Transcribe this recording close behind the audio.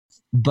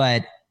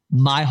But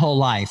my whole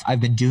life,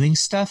 I've been doing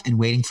stuff and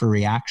waiting for a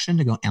reaction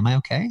to go, am I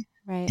okay?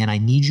 Right. And I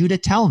need you to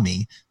tell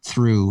me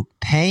through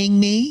paying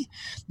me,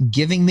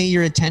 giving me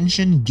your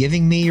attention,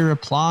 giving me your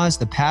applause,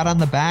 the pat on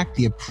the back,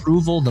 the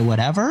approval, the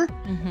whatever,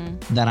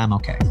 that I'm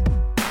okay.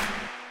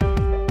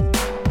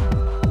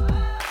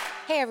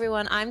 Hey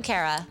everyone, I'm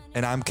Kara.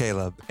 And I'm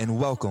Caleb, and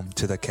welcome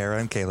to the Kara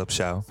and Caleb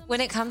Show.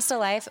 When it comes to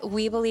life,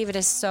 we believe it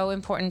is so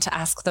important to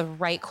ask the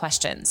right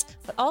questions,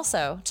 but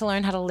also to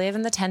learn how to live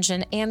in the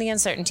tension and the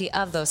uncertainty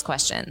of those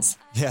questions.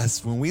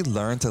 Yes, when we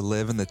learn to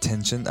live in the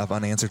tension of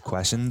unanswered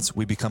questions,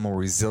 we become more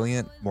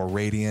resilient, more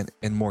radiant,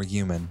 and more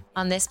human.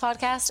 On this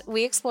podcast,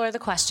 we explore the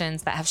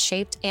questions that have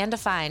shaped and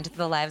defined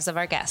the lives of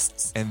our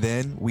guests. And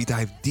then we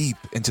dive deep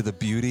into the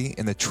beauty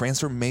and the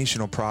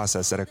transformational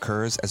process that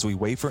occurs as we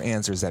wait for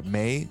answers that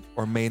may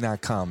or may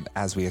not come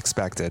as we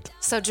expected.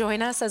 So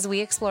join us as we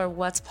explore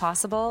what's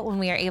possible when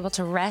we are able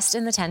to rest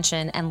in the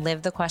tension and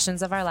live the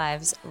questions of our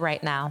lives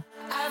right now.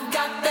 I've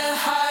got the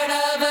heart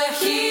of a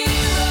hero,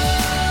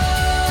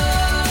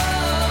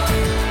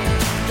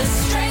 the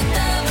strength of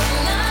a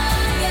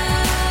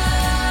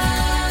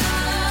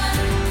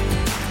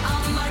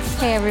lion.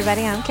 Hey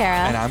everybody, I'm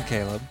Kara. And I'm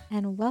Caleb.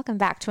 And welcome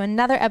back to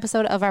another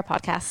episode of our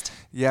podcast.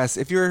 Yes,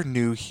 if you're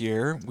new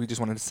here, we just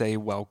wanted to say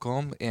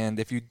welcome. And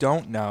if you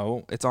don't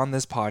know, it's on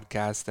this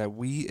podcast that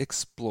we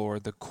explore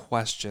the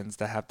questions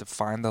that have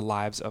defined the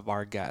lives of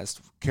our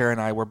guests. Kara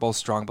and I, we're both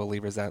strong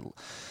believers that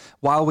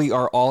while we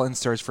are all in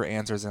search for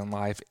answers in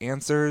life,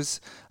 answers,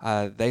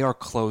 they are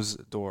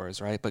closed doors,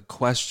 right? But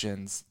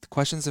questions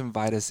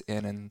invite us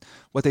in. And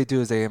what they do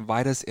is they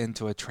invite us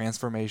into a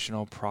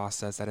transformational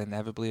process that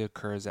inevitably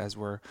occurs as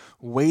we're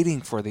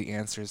waiting for the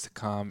answers to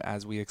come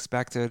as we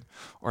expected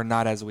or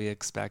not as we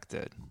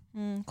expected.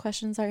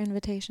 Questions are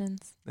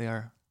invitations. They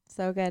are.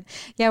 So good.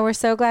 Yeah, we're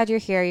so glad you're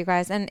here, you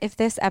guys. And if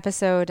this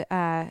episode,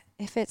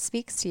 if it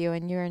speaks to you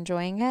and you're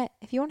enjoying it,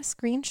 if you want to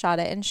screenshot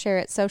it and share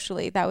it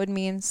socially, that would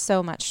mean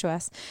so much to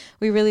us.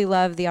 We really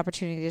love the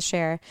opportunity to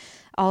share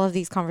all of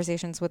these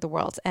conversations with the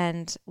world.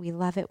 And we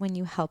love it when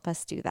you help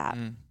us do that.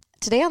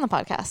 Today on the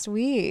podcast,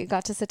 we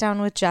got to sit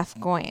down with Jeff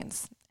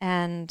Goins.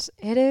 And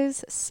it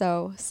is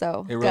so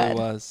good. It really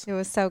was. It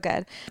was so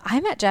good. I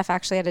met Jeff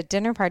actually at a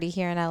dinner party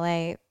here in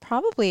LA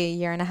probably a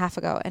year and a half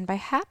ago. And by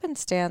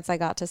happenstance, I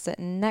got to sit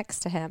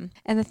next to him.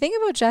 And the thing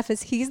about Jeff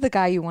is he's the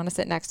guy you want to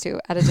sit next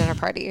to at a dinner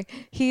party.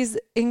 He's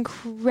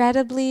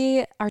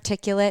incredibly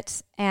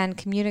articulate and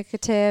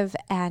communicative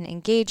and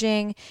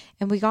engaging.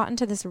 And we got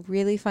into this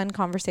really fun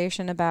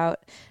conversation about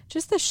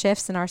just the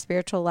shifts in our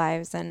spiritual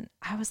lives. And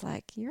I was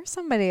like, you're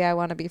somebody I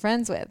want to be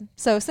friends with.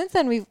 So since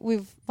then,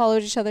 we've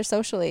followed each other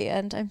socially.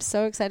 And I'm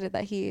so excited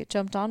that he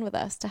jumped on with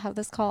us to have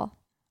this call.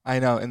 I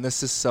know. And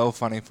this is so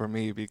funny for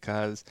me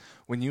because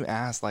when you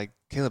asked, like,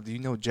 Caleb, do you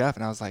know Jeff?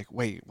 And I was like,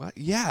 wait, what?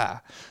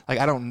 Yeah. Like,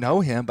 I don't know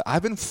him, but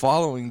I've been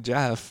following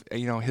Jeff,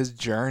 his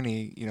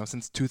journey,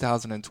 since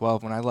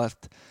 2012 when I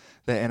left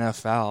the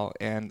NFL.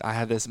 And I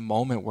had this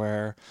moment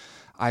where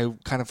I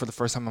kind of, for the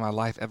first time in my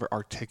life, ever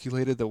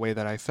articulated the way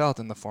that I felt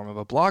in the form of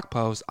a blog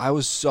post. I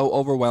was so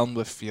overwhelmed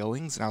with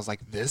feelings, and I was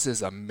like, this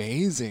is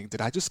amazing.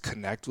 Did I just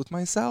connect with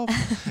myself?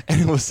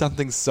 And it was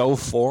something so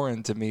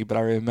foreign to me, but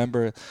I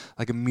remember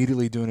like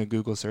immediately doing a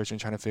Google search and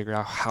trying to figure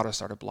out how to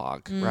start a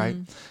blog, right?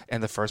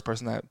 And the first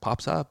person that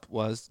pops up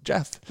was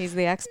Jeff. He's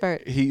the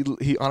expert. He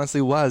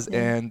honestly was.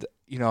 Yeah. And,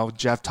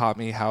 Jeff taught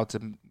me how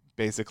to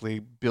basically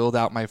build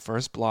out my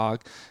first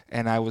blog,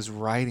 and I was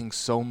writing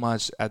so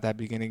much at that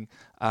beginning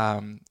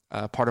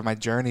part of my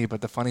journey.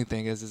 But the funny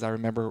thing is I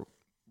remember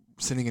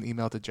sending an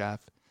email to Jeff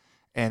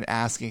and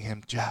asking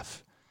him,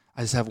 Jeff,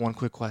 I just have one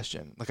quick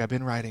question. Like, I've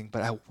been writing,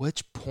 but at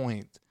which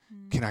point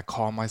can I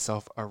call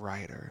myself a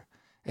writer?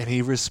 And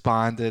he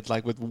responded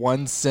like with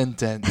one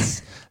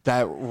sentence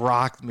that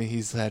rocked me.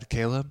 He said,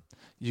 Caleb,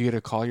 you get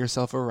to call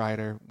yourself a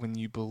writer when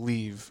you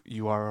believe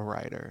you are a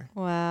writer.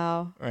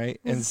 Wow.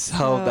 Right? And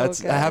so that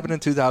happened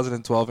in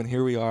 2012, and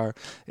here we are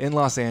in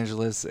Los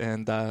Angeles,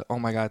 and oh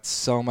my God,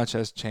 so much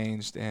has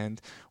changed. And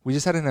we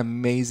just had an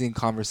amazing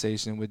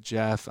conversation with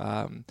Jeff.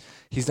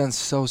 He's done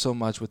so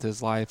much with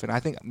his life. And I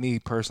think, me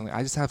personally,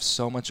 I just have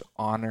so much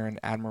honor and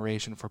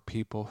admiration for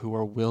people who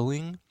are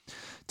willing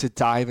to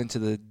dive into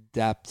the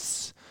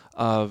depths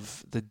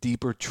of the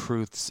deeper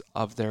truths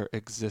of their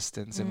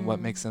existence and what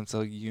makes them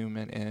so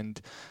human.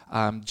 And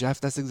Jeff,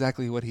 that's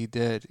exactly what he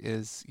did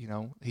is,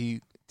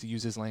 he, to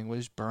use his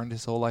language, burned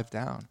his whole life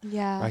down.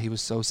 Yeah. Right? He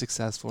was so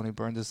successful and he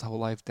burned his whole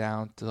life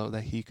down so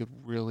that he could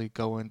really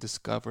go and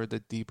discover the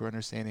deeper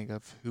understanding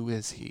of who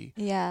is he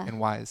and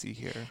why is he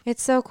here.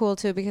 It's so cool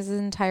too, because his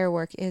entire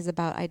work is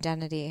about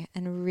identity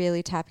and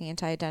really tapping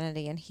into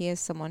identity. And he is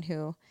someone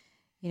who,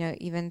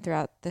 even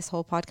throughout this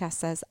whole podcast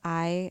says,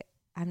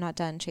 I'm not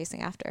done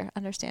chasing after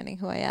understanding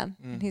who I am.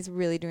 And he's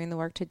really doing the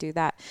work to do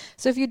that.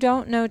 So if you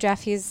don't know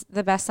Jeff, he's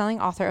the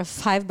best-selling author of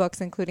 5 books,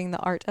 including The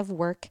Art of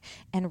Work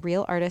and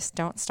Real Artists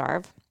Don't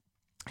Starve.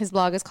 His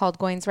blog is called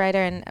Goins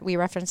Writer, and we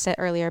referenced it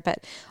earlier,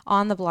 but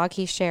on the blog,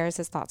 he shares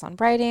his thoughts on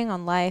writing,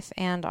 on life,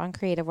 and on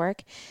creative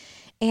work.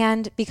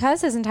 And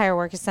because his entire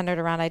work is centered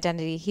around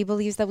identity, he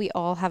believes that we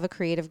all have a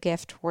creative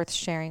gift worth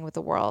sharing with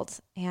the world.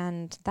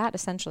 And that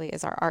essentially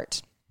is our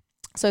art.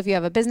 So if you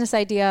have a business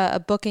idea, a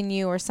book in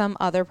you, or some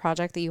other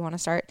project that you want to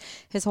start,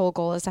 his whole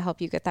goal is to help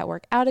you get that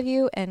work out of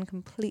you and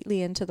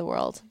completely into the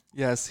world.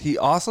 Yes, he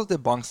also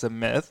debunks the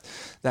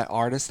myth that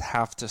artists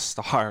have to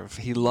starve.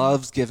 He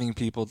loves giving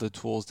people the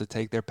tools to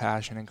take their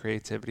passion and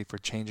creativity for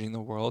changing the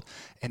world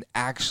and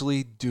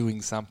actually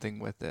doing something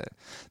with it.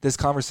 This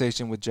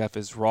conversation with Jeff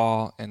is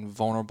raw and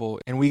vulnerable,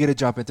 and we get to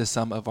jump into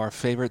some of our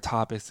favorite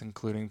topics,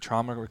 including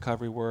trauma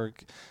recovery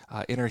work,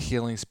 inner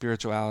healing,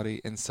 spirituality,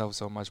 and so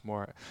much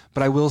more.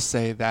 But I will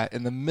say that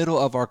in the middle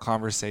of our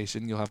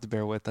conversation, you'll have to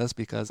bear with us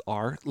because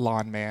our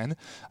lawn man,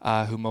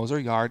 who mows our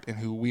yard and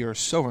who we are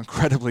so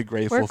incredibly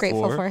grateful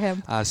for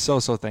him. So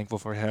thankful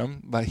for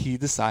him. But he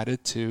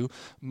decided to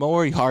mow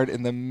our yard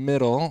in the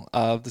middle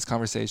of this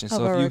conversation.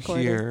 So if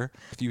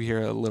you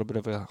hear a little bit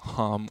of a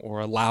hum or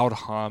a loud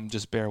hum,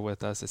 just bear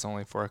with us. It's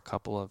only for a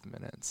couple of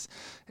minutes.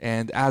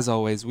 And as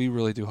always, we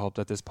really do hope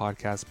that this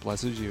podcast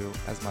blesses you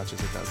as much as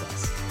it does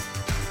us.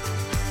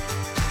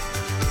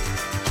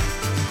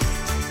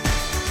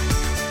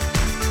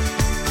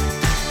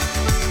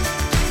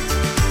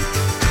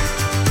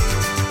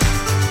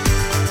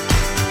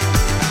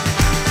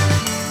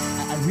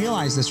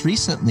 Realized this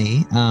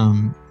recently,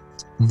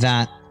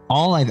 that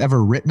all I've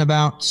ever written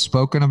about,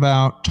 spoken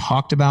about,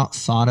 talked about,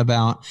 thought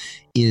about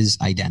is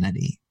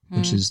identity,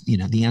 which is,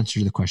 the answer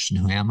to the question,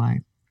 who am I?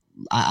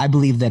 I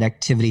believe that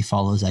activity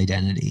follows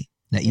identity,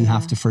 that you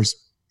have to first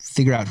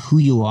figure out who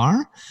you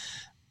are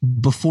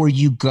before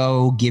you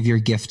go give your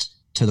gift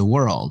to the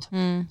world.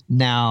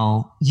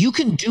 Now, you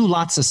can do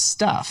lots of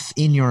stuff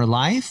in your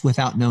life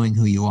without knowing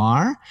who you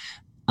are.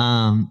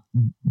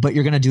 But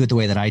you're going to do it the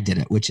way that I did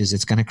it, which is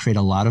it's going to create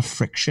a lot of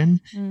friction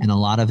and a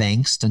lot of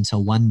angst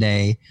until one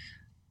day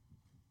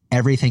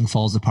everything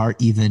falls apart,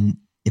 even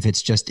if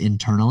it's just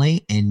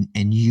internally, and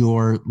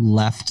you're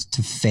left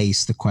to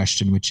face the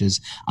question, which is,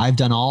 I've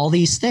done all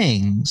these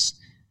things.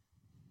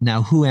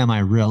 Now, who am I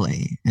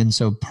really? And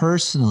so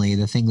personally,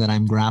 the thing that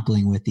I'm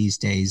grappling with these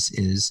days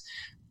is,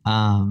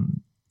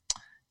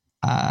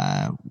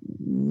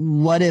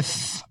 what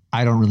if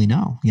I don't really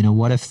know?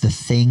 What if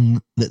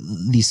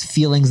these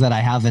feelings that I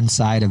have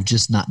inside of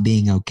just not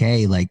being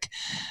okay, like,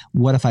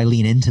 what if I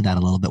lean into that a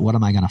little bit? What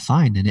am I going to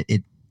find? And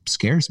it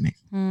scares me.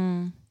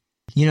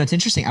 It's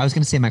interesting. I was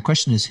going to say, my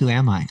question is, who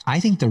am I? I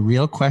think the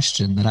real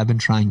question that I've been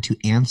trying to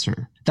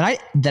answer, that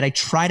I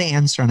try to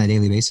answer on a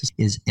daily basis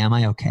is, am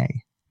I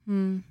okay?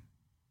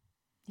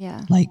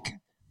 Yeah. Like,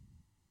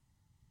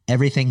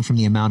 everything from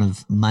the amount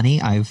of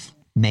money I've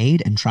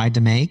made and tried to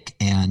make.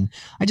 And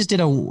I just did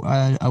a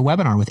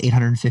webinar with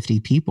 850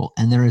 people.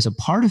 And there is a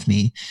part of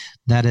me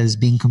that is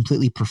being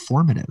completely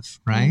performative,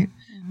 right?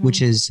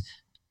 Which is,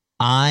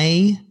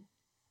 I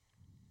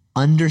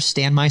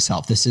understand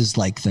myself. This is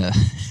like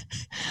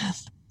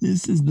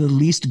this is the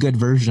least good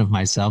version of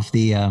myself.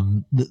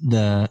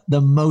 The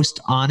most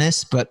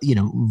honest, but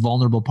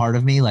vulnerable part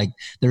of me. Like,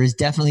 there is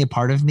definitely a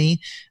part of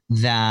me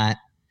that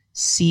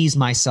sees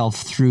myself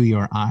through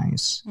your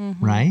eyes,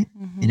 right?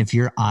 And if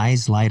your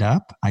eyes light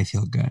up, I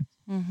feel good.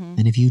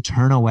 And if you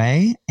turn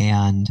away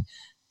and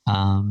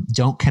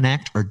don't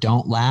connect or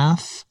don't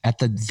laugh at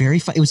the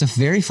it was a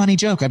very funny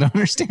joke. I don't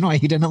understand why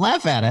you didn't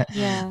laugh at it.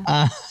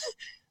 Yeah.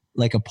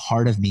 Like, a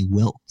part of me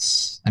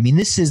wilts. I mean,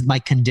 this is my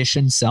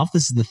conditioned self.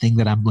 This is the thing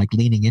that I'm like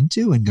leaning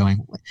into and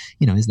going,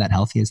 is that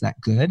healthy? Is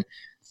that good?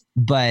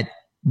 But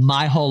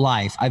my whole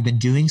life, I've been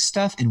doing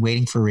stuff and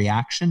waiting for a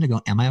reaction to go,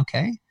 am I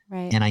okay?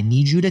 Right. And I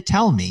need you to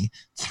tell me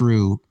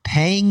through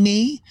paying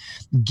me,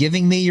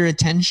 giving me your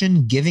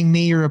attention, giving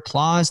me your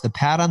applause, the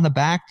pat on the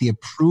back, the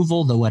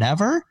approval, the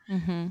whatever,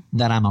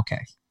 that I'm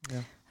okay.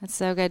 Yeah. That's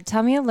so good.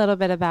 Tell me a little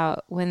bit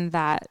about when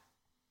that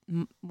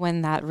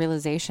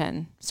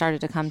realization started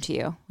to come to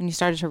you, when you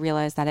started to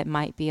realize that it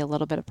might be a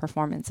little bit of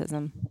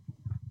performancism.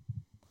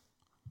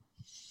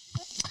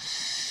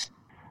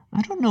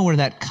 I don't know where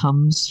that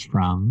comes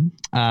from,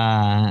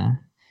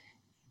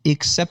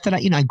 except that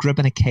I grew up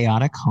in a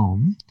chaotic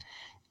home,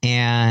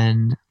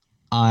 and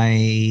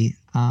I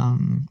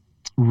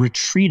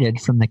retreated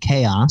from the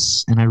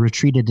chaos, and I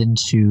retreated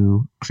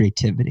into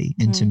creativity,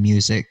 into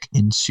music,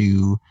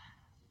 into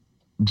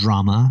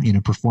drama,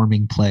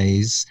 performing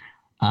plays.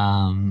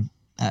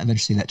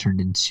 Eventually that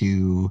turned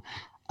into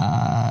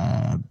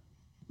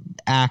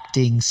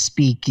acting,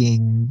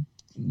 speaking,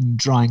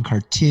 drawing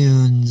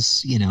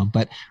cartoons,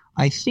 but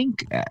I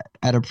think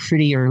at a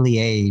pretty early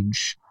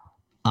age,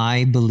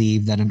 I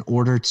believe that in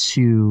order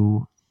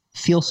to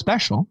feel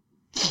special,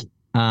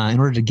 in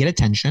order to get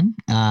attention,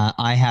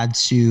 I had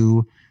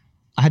to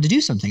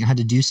do something. I had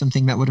to do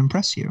something that would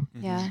impress you.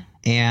 Yeah.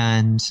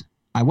 And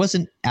I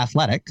wasn't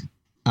athletic.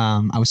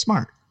 I was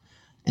smart.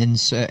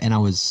 And I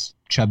was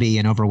chubby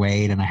and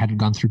overweight, and I hadn't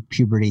gone through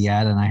puberty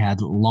yet, and I had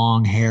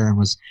long hair and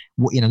was,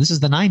 this is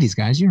the 90s,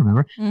 guys. You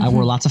remember? I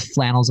wore lots of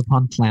flannels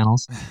upon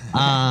flannels.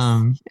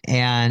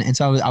 And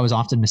so I was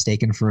often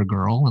mistaken for a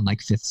girl in like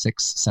 5th,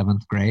 6th,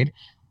 7th grade.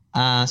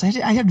 So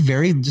I had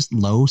very just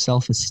low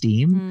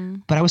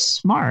self-esteem, but I was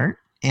smart.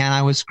 and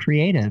I was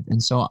creative.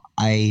 And so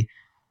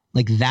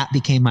that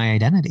became my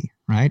identity,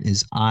 right?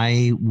 Is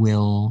I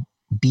will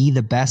be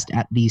the best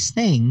at these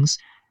things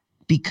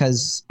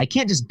because I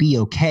can't just be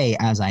okay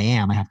as I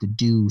am. I have to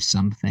do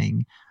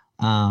something.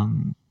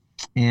 And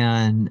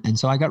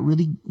so I got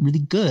really, really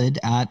good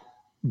at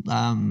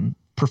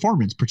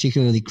performance,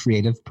 particularly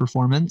creative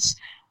performance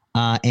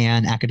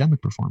and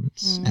academic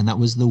performance. And that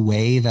was the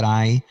way that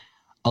I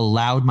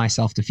allowed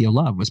myself to feel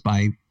love, was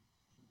by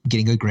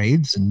getting good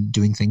grades and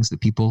doing things that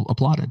people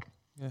applauded.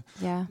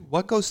 Yeah.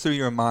 What goes through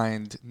your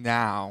mind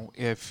now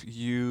if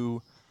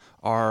you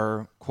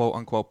are quote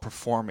unquote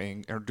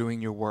performing or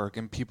doing your work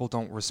and people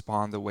don't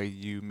respond the way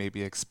you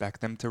maybe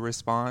expect them to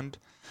respond?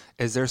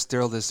 Is there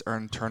still this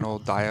internal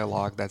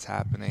dialogue that's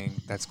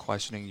happening that's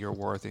questioning your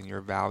worth and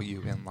your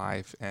value in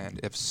life? And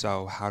if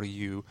so, how do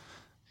you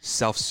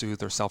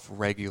self-soothe or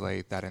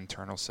self-regulate that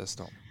internal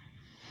system?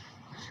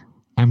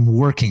 I'm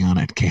working on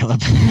it,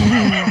 Caleb.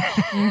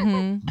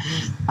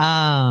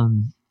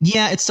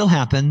 Yeah, it still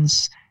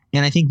happens.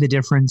 And I think the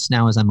difference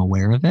now is I'm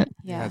aware of it.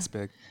 Yeah. That's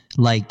big.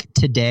 Like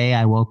today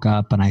I woke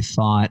up and I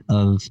thought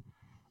of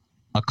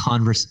a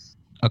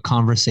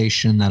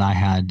conversation that I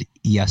had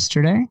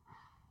yesterday.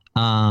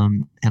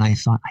 And I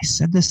thought, I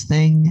said this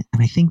thing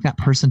and I think that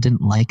person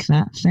didn't like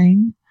that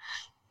thing.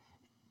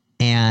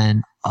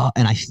 And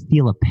I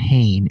feel a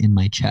pain in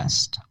my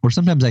chest, or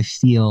sometimes I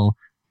feel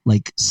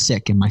like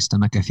sick in my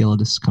stomach. I feel a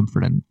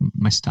discomfort in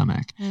my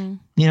stomach. So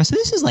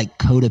this is like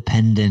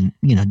codependent,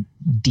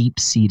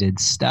 deep-seated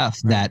stuff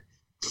that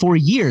for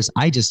years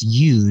I just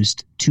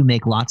used to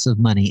make lots of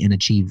money and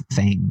achieve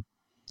fame.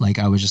 Like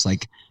I was just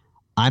like,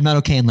 I'm not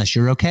okay unless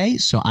you're okay.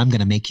 So I'm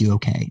going to make you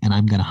okay. And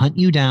I'm going to hunt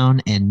you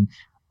down and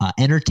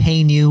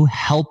entertain you,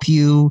 help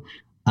you,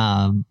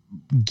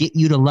 get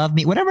you to love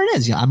me, whatever it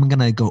is. I'm going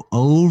to go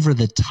over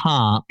the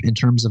top in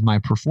terms of my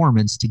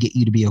performance to get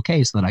you to be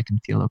okay so that I can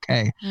feel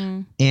okay.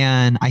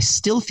 And I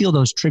still feel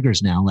those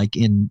triggers now, like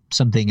in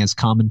something as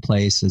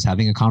commonplace as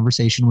having a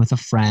conversation with a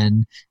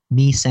friend,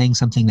 me saying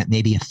something that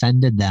maybe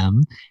offended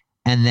them,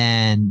 and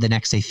then the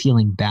next day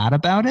feeling bad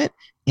about it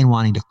and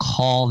wanting to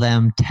call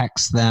them,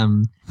 text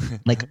them,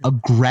 like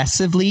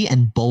aggressively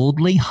and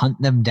boldly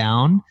hunt them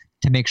down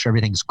to make sure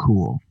everything's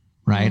cool.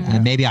 Right.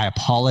 And maybe I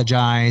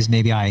apologize.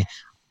 Maybe I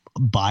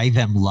buy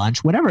them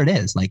lunch, whatever it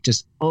is, like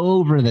just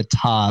over the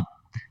top,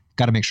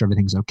 got to make sure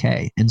everything's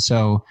okay. And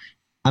so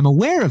I'm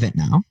aware of it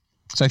now.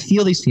 So I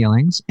feel these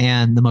feelings.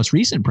 And the most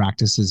recent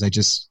practice is I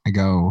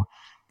go,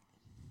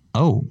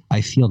 oh,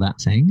 I feel that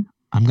thing.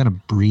 I'm going to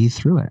breathe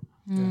through it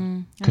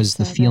because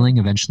the feeling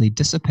eventually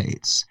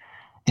dissipates.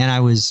 And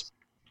I've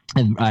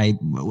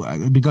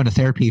been going to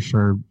therapy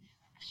for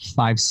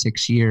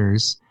 5-6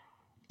 years.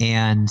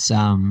 And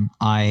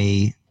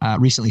I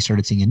recently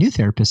started seeing a new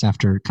therapist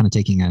after kind of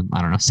taking a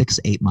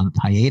 6-8 month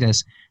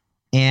hiatus.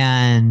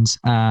 And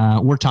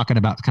we're talking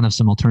about kind of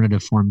some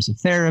alternative forms of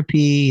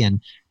therapy.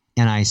 And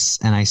I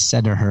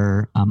said to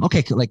her,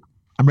 okay, like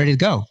I'm ready to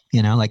go.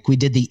 Like we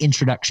did the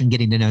introduction,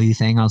 getting to know you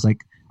thing. I was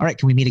like, all right,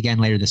 can we meet again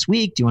later this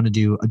week? Do you want to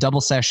do a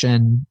double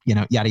session?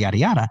 Yada, yada,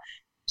 yada.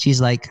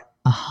 She's like,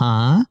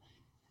 uh-huh.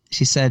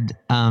 She said,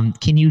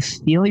 can you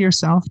feel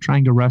yourself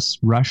trying to rush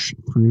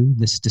through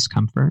this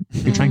discomfort?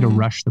 You're trying to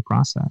rush the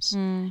process.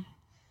 And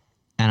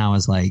I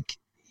was like,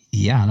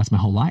 yeah, that's my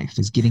whole life,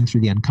 is getting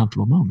through the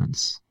uncomfortable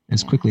moments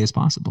as quickly as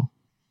possible.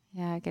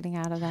 Yeah, getting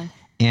out of them.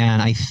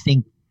 And I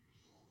think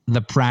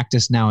the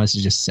practice now is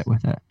to just sit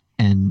with it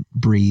and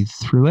breathe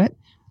through it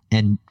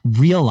and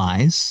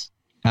realize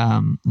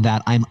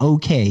that I'm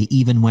okay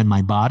even when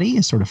my body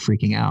is sort of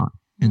freaking out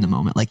in the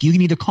moment. Like, you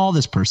need to call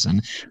this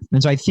person.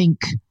 And so I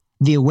think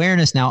the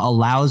awareness now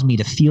allows me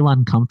to feel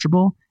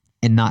uncomfortable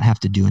and not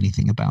have to do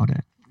anything about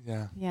it.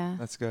 Yeah.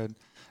 That's good.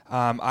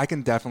 I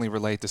can definitely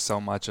relate to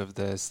so much of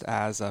this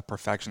as a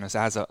perfectionist,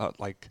 as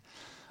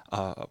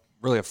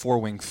really a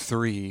 4-wing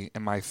 3,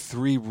 and my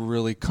 3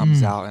 really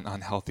comes out in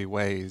unhealthy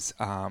ways.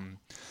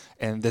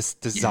 And this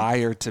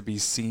desire to be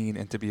seen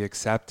and to be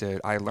accepted,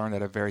 I learned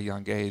at a very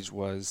young age,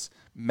 was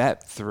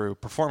met through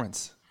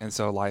performance. And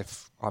so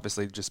life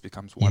obviously just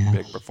becomes one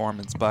big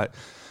performance. But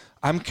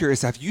I'm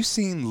curious, have you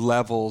seen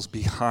levels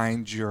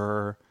behind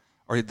the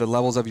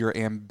levels of your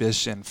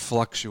ambition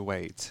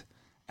fluctuate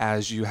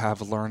as you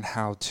have learned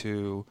how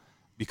to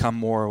become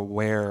more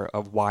aware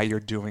of why you're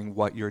doing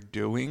what you're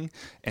doing,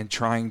 and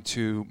trying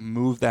to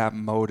move that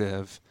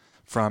motive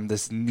from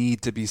this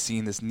need to be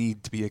seen, this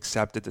need to be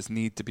accepted, this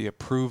need to be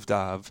approved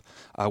of,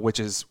 which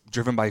is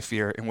driven by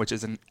fear and which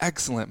is an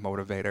excellent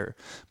motivator.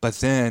 But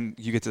then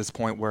you get to this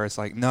point where it's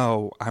like,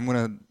 no, I'm going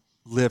to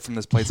live from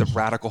this place of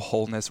radical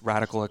wholeness,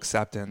 radical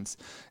acceptance,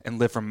 and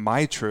live from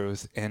my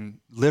truth, and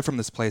live from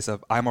this place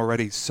of I'm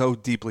already so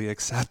deeply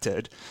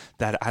accepted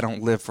that I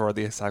don't live for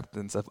the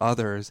acceptance of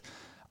others.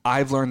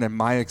 I've learned in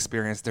my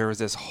experience there was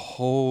this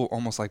whole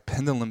almost like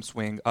pendulum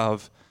swing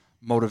of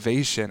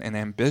motivation and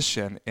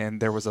ambition,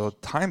 and there was a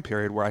time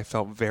period where I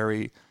felt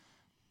very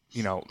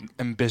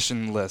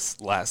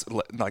ambitionless,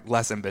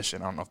 less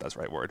ambition. I don't know if that's the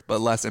right word,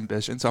 but less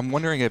ambition. So I'm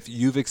wondering if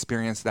you've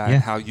experienced that Yeah.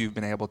 and how you've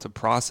been able to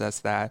process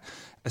that,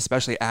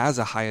 especially as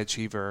a high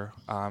achiever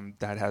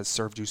that has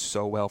served you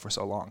so well for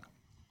so long.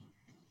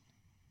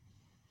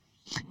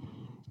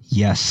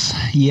 Yes.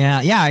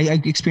 Yeah.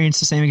 I experienced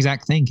the same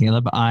exact thing,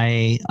 Caleb.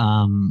 I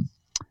don't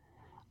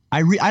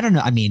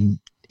know. I mean,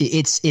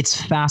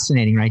 it's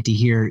fascinating, right? To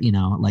hear,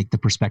 like the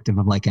perspective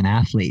of like an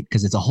athlete,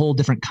 because it's a whole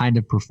different kind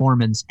of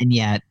performance. And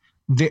yet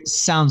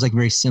sounds like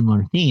very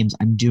similar themes.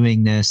 I'm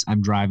doing this.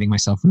 I'm driving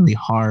myself really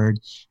hard.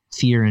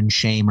 Fear and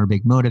shame are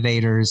big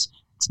motivators.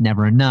 It's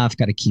never enough.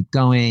 Got to keep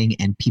going.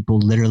 And people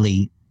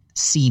literally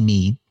see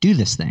me do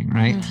this thing,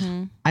 right?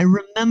 Mm-hmm. I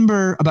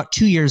remember about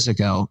 2 years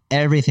ago,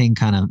 everything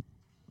kind of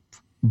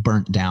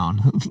burnt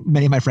down.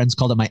 Many of my friends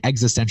called it my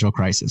existential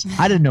crisis.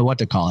 I didn't know what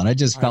to call it. I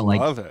just felt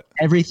like love it.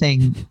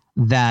 everything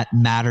that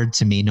mattered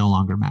to me no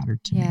longer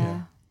mattered to me.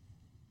 Yeah.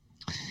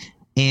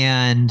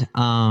 And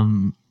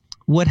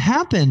what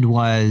happened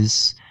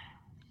was,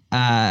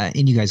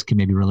 and you guys can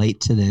maybe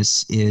relate to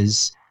this,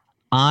 is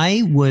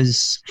I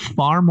was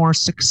far more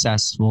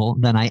successful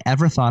than I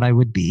ever thought I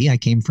would be. I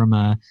came from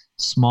a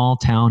small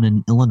town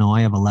in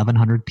Illinois of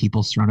 1,100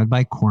 people surrounded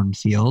by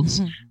cornfields.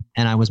 Mhm.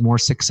 And I was more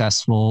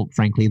successful,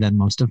 frankly, than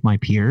most of my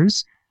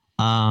peers.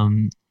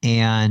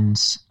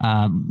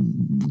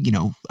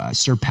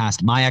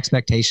 Surpassed my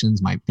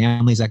expectations, my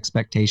family's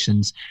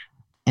expectations.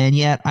 And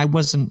yet I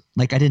wasn't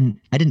like, I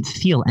didn't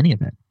feel any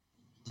of it.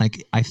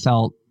 Like I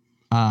felt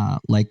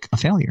like a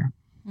failure.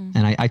 Mhm.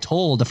 And I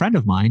told a friend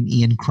of mine,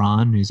 Ian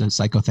Cron, who's a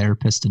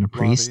psychotherapist and a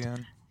priest, Love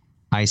Ian.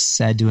 I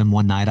said to him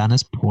one night on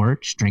his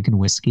porch, drinking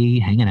whiskey,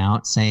 hanging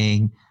out,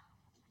 saying,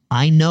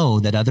 I know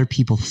that other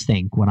people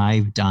think what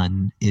I've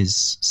done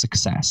is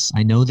success.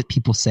 I know that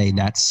people say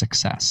that's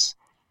success.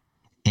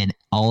 And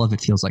all of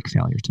it feels like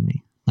failure to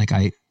me. Like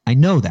I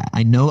know that.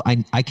 I know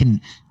I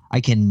can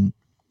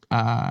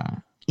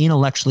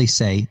intellectually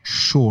say,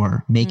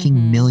 sure, making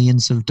Mhm.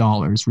 millions of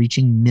dollars,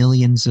 reaching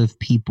millions of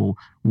people,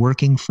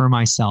 working for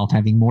myself,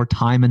 having more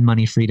time and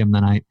money freedom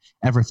than I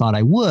ever thought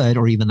I would,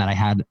 or even that I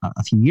had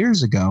a few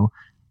years ago,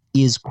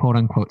 is quote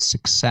unquote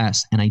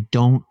success. And I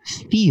don't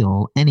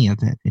feel any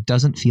of it. It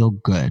doesn't feel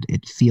good.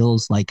 It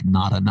feels like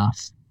not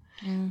enough.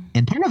 Mm.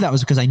 And part of that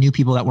was because I knew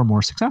people that were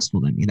more successful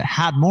than me, that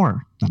had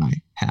more than I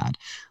had.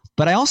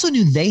 But I also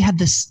knew they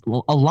had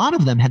a lot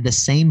of them had the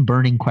same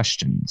burning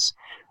questions.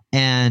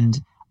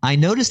 And I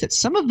noticed that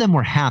some of them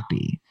were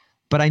happy,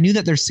 but I knew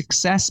that their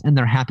success and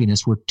their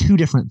happiness were two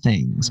different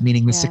things,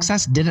 meaning the Yeah.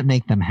 success didn't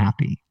make them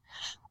happy,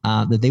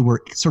 that they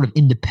were sort of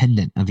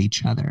independent of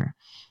each other.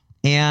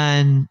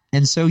 And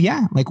so,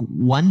 yeah, like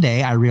one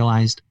day I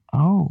realized,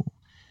 oh,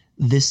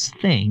 this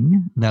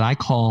thing that I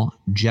call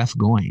Jeff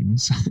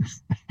Goins,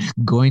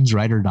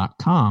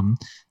 goinswriter.com,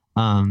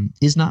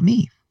 is not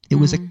me. It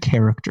was a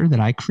character that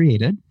I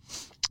created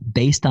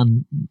based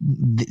on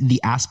the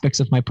aspects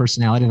of my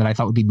personality that I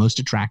thought would be most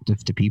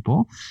attractive to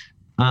people.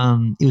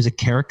 It was a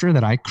character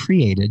that I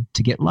created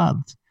to get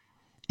love,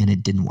 and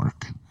it didn't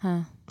work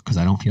because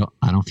I don't feel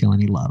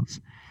any love.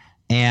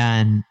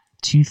 And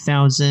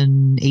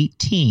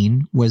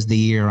 2018 was the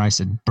year I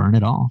said, burn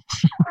it all.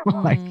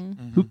 Like,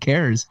 who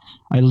cares?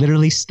 I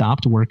literally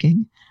stopped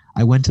working.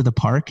 I went to the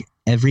park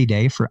every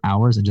day for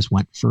hours and just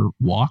went for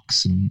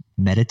walks and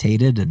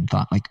meditated and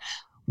thought, like,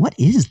 what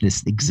is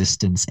this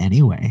existence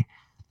anyway?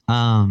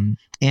 I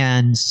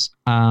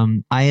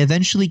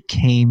eventually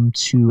came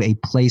to a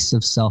place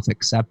of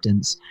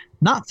self-acceptance,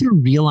 not through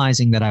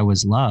realizing that I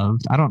was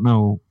loved. I don't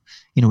know,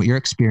 what your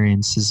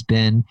experience has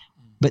been,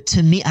 but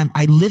to me,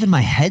 I live in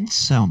my head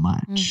so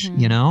much,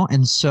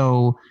 and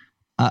so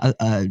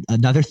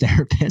another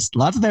therapist,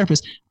 lots of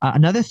therapists,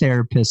 another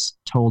therapist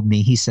told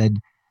me, he said,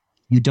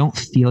 you don't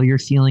feel your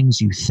feelings,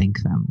 you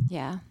think them.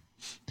 Yeah.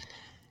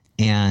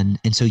 And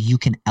so you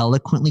can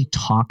eloquently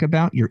talk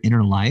about your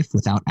inner life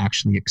without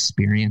actually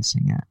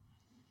experiencing it.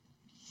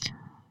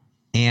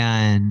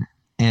 And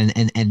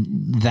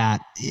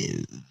that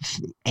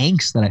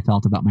angst that I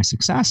felt about my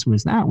success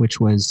was that, which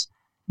was,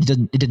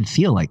 it didn't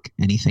feel like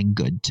anything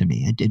good to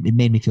me. It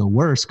made me feel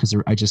worse because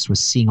I just was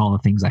seeing all the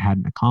things I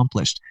hadn't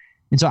accomplished.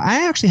 And so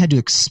I actually had to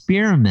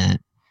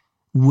experiment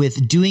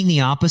with doing the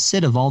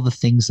opposite of all the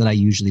things that I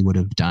usually would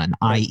have done,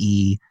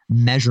 i.e.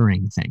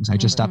 measuring things. I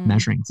just stopped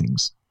measuring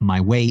things, my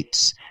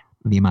weight,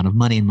 the amount of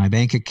money in my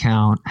bank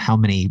account, how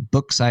many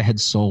books I had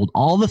sold,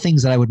 all the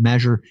things that I would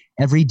measure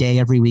every day,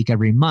 every week,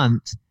 every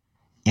month.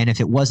 And if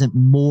it wasn't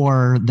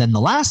more than the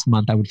last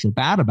month, I would feel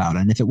bad about it.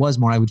 And if it was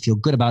more, I would feel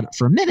good about it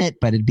for a minute,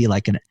 but it'd be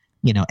like a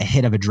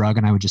hit of a drug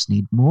and I would just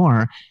need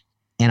more.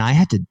 And I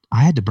had to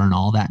burn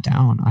all that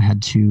down. I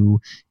had to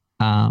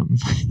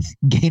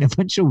gain a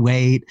bunch of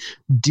weight,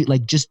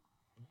 just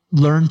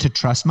learn to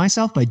trust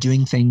myself by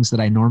doing things that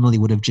I normally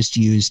would have just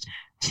used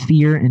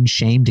fear and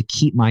shame to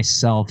keep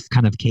myself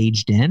kind of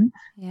caged in.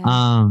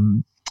 Yeah.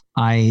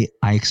 I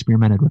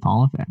experimented with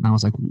all of it, and I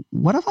was like,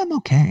 what if I'm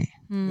okay?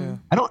 Mm.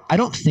 I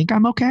don't think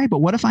I'm okay, but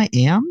what if I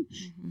am?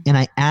 And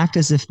I act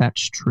as if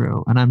that's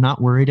true. And I'm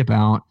not worried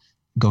about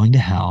going to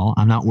hell.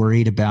 I'm not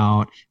worried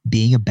about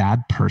being a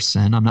bad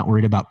person. I'm not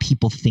worried about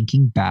people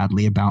thinking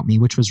badly about me,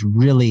 which was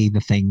really the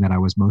thing that I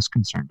was most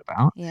concerned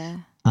about. Yeah.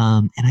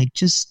 And I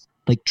just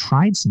like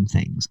tried some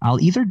things.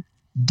 I'll either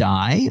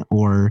die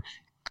or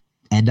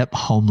end up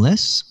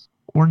homeless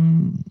or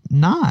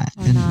not.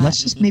 Or and not.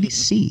 let's just maybe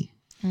see.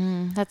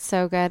 That's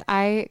so good.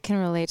 I can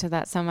relate to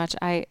that so much.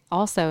 I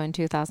also in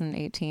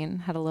 2018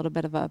 had a little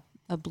bit of a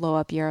blow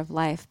up year of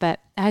life. But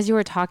as you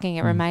were talking,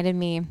 it reminded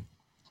me,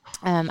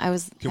 Can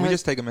we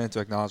just take a minute to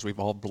acknowledge we've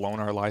all blown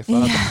our life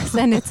up? Yes,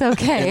 and it's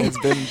okay. And it's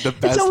been the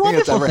best a thing that's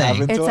wonderful ever thing.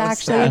 happened It's to us.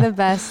 actually the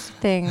best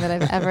thing that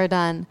I've ever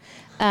done.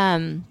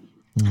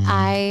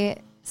 I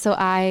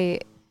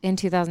in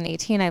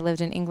 2018 I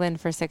lived in England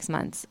for 6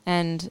 months,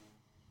 and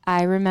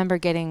I remember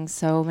getting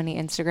so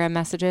many Instagram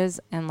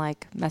messages and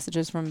like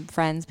messages from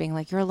friends being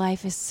like, your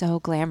life is so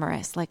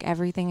glamorous. Like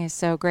everything is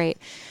so great.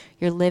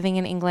 You're living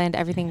in England.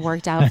 Everything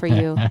worked out for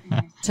you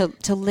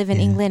to live in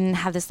England and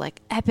have this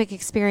like epic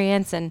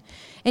experience. And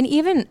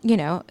even, you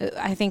know,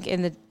 I think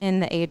in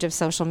the age of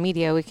social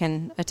media, we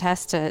can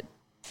attest to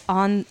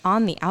on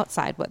the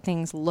outside, what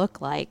things look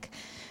like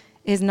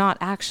is not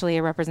actually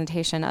a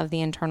representation of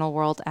the internal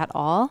world at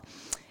all.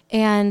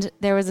 And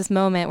there was this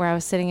moment where I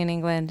was sitting in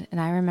England and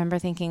I remember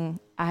thinking,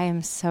 I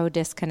am so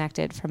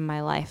disconnected from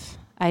my life.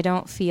 I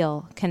don't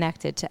feel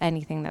connected to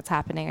anything that's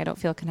happening. I don't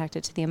feel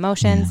connected to the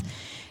emotions.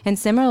 And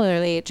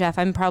similarly, Jeff,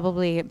 I've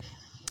been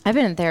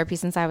in therapy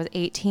since I was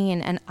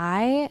 18, and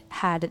I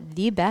had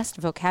the best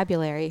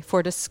vocabulary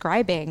for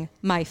describing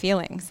my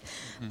feelings.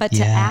 But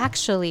to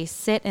actually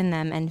sit in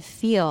them and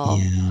feel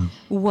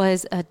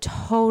was a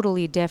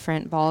totally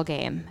different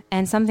ballgame,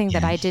 and something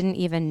that I didn't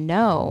even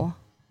know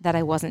that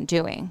I wasn't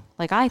doing.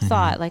 Like I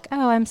thought like,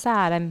 oh, I'm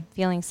sad. I'm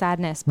feeling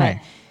sadness. But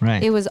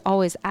Right. it was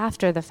always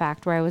after the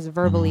fact where I was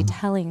verbally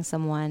telling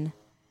someone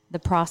the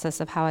process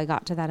of how I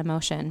got to that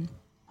emotion.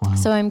 Wow.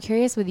 So I'm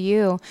curious with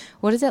you,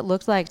 what does it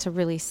look like to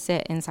really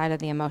sit inside of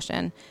the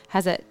emotion?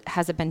 Has it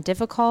been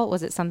difficult?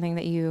 Was it something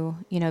that you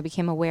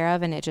became aware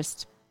of and it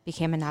just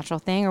became a natural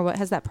thing? Or what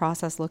has that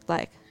process looked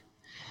like?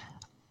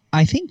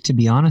 I think, to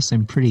be honest,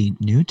 I'm pretty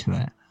new to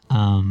it.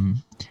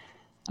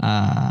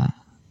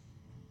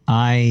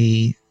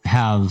 I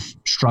have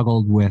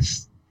struggled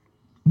with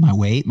my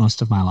weight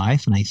most of my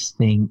life. And I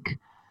think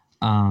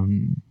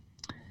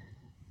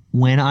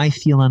when I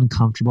feel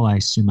uncomfortable, I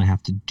assume I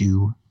have to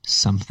do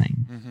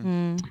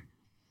something.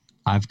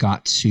 I've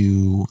got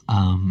to,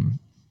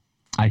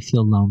 I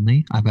feel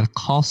lonely. I've got to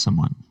call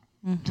someone.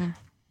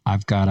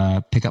 I've got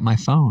to pick up my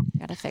phone.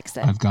 Got to fix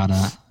it. I've got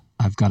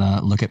to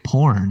look at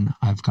porn.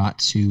 I've got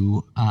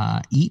to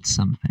eat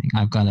something.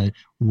 I've got to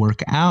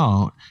work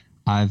out.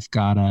 I've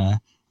got to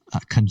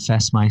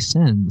confess my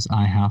sins.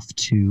 I have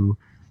to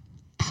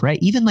pray.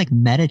 Even like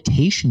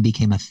meditation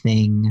became a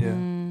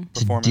thing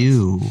to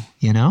do,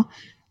 you know,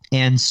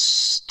 and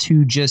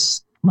to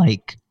just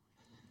like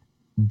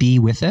be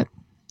with it.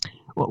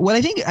 What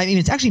I mean,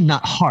 it's actually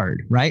not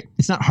hard, right?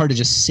 It's not hard to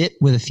just sit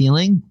with a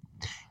feeling,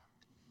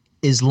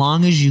 as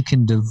long as you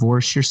can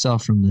divorce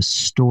yourself from the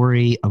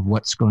story of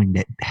what's going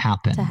to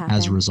happen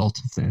as a result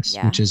of this,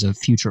 which is a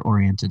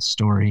future-oriented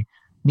story.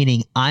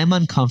 Meaning I'm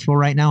uncomfortable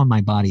right now and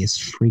my body is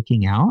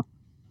freaking out.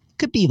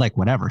 Could be like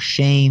whatever,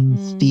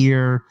 shame,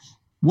 fear,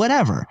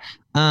 whatever.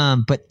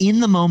 But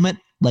in the moment,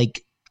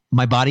 like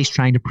my body's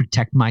trying to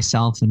protect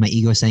myself and my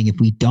ego is saying, if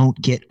we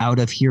don't get out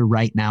of here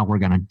right now, we're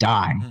going to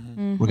die.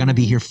 We're going to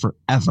be here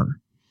forever.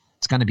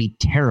 It's going to be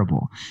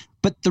terrible.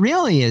 But the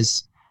reality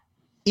is,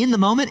 in the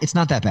moment, it's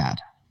not that bad.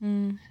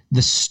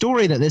 The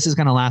story that this is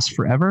going to last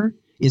forever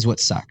is what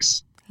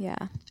sucks. Yeah.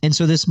 And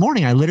so this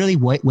morning I literally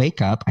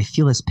wake up, I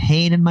feel this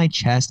pain in my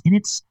chest,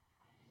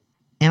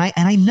 and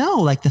I know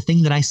like the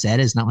thing that I said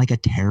is not like a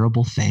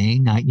terrible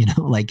thing.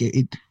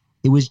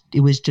 It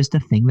was just a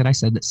thing that I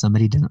said that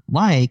somebody didn't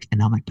like.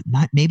 And I'm like,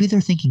 but maybe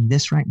they're thinking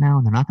this right now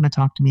and they're not going to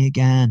talk to me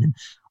again.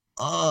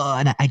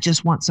 And I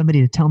just want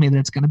somebody to tell me that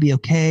it's going to be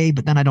okay,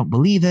 but then I don't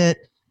believe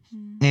it.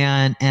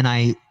 And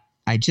I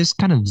just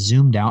kind of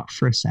zoomed out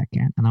for a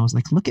second and I was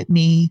like, look at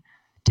me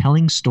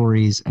telling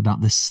stories about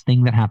this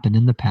thing that happened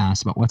in the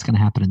past, about what's going to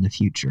happen in the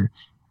future.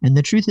 And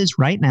the truth is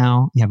right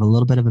now you have a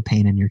little bit of a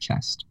pain in your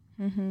chest.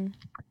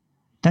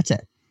 That's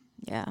it.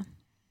 Yeah.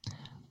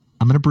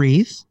 I'm going to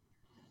breathe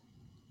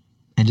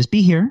and just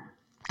be here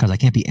because I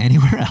can't be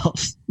anywhere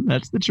else.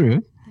 That's the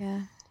truth.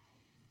 Yeah.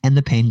 And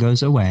the pain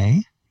goes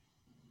away.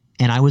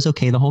 And I was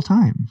okay the whole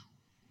time.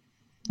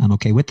 I'm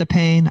okay with the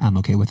pain. I'm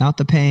okay without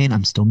the pain.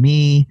 I'm still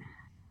me.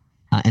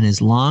 And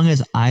as long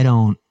as I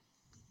don't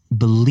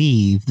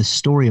believe the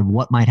story of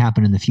what might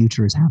happen in the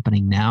future is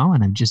happening now,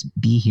 and I'm just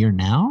be here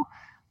now,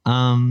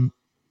 I'm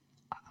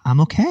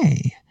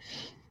okay.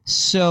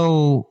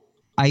 So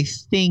I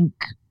think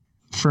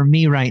for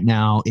me right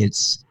now,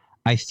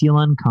 I feel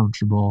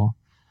uncomfortable.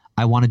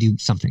 I want to do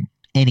something,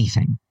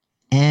 anything.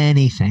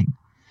 And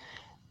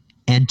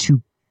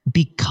to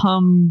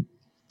become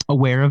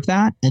aware of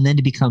that and then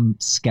to become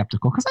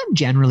skeptical, because I'm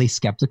generally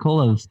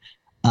skeptical of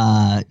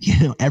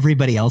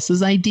everybody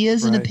else's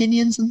ideas and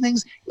opinions and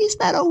things. Is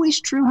that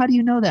always true? How do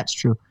you know that's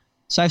true?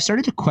 So I've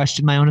started to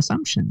question my own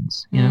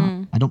assumptions. You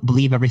know, I don't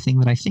believe everything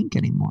that I think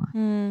anymore.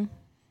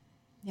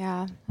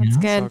 Yeah, that's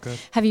know? good. So good.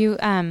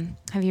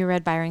 Have you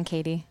read Byron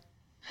Katie?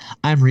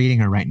 I'm reading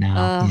her right now.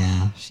 Ugh,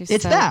 Yeah. she's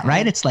It's so that, good.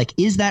 right? It's like,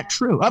 is that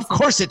true? Of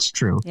course it's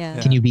true. Yeah.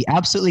 Can you be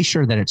absolutely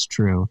sure that it's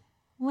true?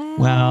 Well,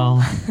 Well,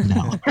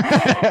 no.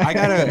 I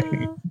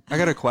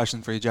got a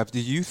question for you, Jeff. Do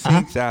you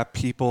think that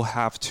people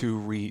have to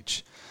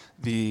reach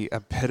the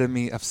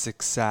epitome of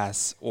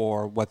success,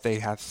 or what they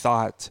had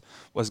thought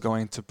was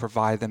going to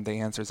provide them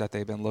the answers that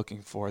they've been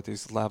looking for,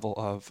 this level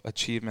of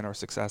achievement or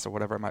success or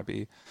whatever it might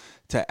be,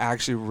 to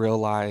actually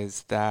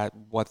realize that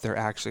what they're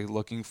actually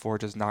looking for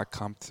does not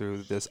come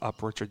through this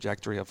upward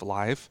trajectory of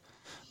life,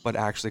 but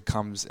actually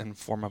comes in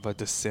form of a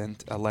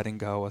descent, a letting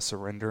go, a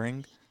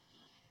surrendering?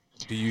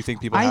 Do you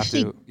think people have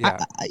to? Yeah.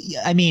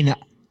 I mean,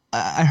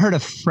 I heard a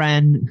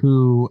friend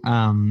who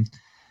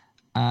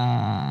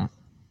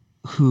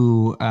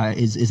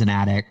is an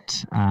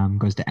addict,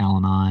 goes to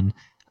Al-Anon.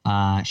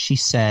 She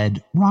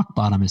said, rock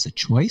bottom is a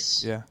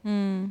choice. Yeah.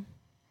 And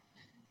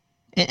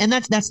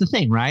that's the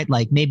thing, right?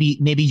 Like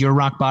maybe your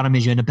rock bottom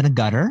is you end up in a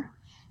gutter.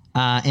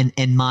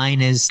 And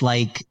mine is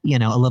like, you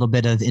know, a little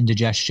bit of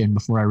indigestion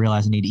before I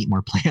realize I need to eat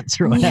more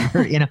plants or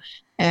whatever, you know?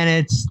 And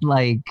it's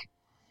like,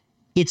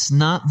 it's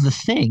not the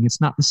thing. It's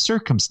not the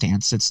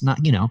circumstance. It's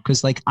not, you know,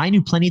 because like I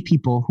knew plenty of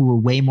people who were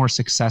way more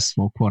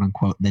successful, quote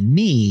unquote, than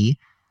me.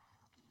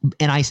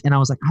 And I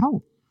was like,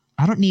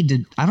 I don't need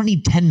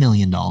 $10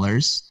 million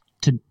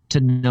to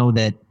know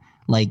that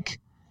like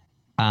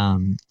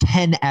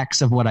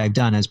 10x of what I've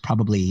done is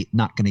probably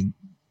not going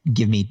to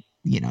give me,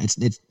 you know,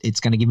 it's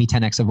going to give me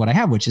 10x of what I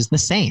have, which is the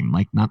same,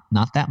 like not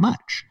that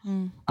much.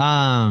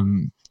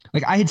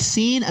 Like I had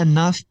seen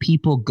enough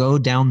people go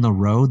down the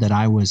road that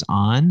I was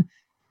on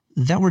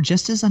that were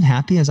just as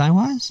unhappy as I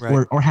was,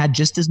 right, or had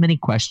just as many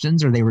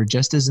questions, or they were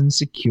just as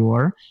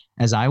insecure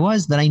as I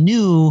was, that I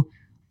knew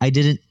I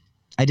didn't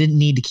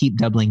need to keep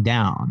doubling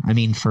down. I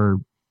mean, for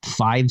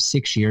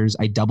 5-6 years,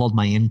 I doubled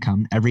my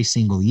income every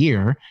single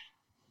year,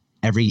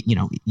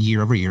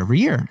 year over year over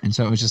year. And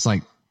so it was just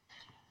like,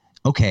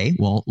 okay,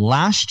 well,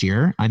 last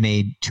year I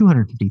made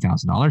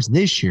 $250,000.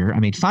 This year I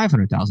made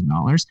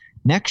 $500,000.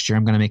 Next year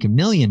I'm going to make $1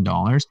 million.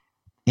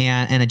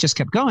 And it just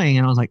kept going.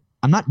 And I was like,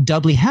 I'm not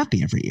doubly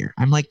happy every year.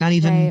 I'm like, not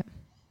even, right.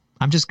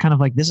 I'm just kind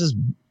of like, this is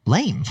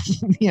lame.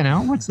 You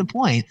know, what's the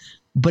point?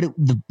 But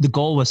the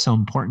goal was so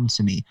important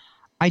to me.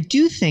 I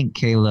do think,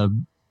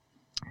 Caleb,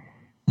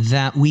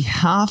 that we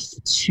have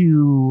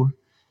to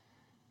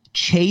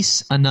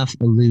chase enough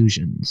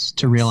illusions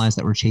to realize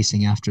that we're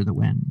chasing after the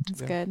wind.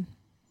 That's good.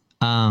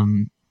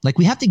 Like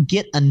we have to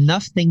get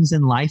enough things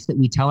in life that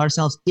we tell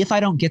ourselves, if I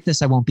don't get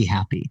this, I won't be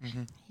happy,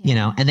 you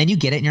know, and then you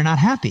get it and you're not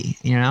happy,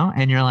 you know,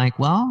 and you're like,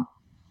 well,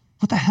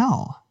 what the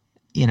hell,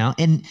 you know,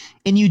 and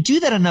you do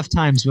that enough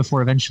times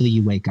before eventually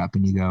you wake up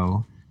and you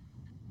go,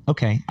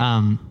 okay,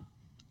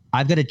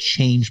 I've got to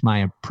change my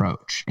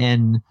approach.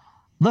 And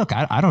look,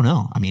 I don't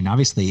know. I mean,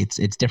 obviously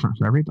it's different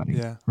for everybody.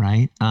 Yeah.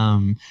 Right.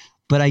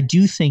 But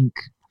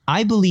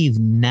I believe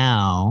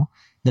now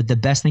that the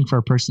best thing for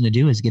a person to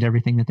do is get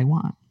everything that they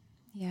want.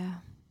 Yeah.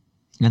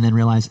 And then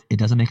realize it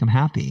doesn't make them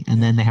happy.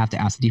 And then they have to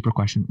ask the deeper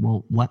question,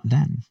 well, what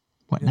then?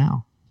 What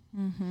now?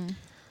 Mm-hmm.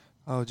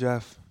 Oh,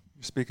 Jeff,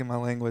 you're speaking my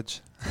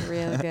language.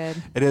 Real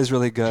good. It is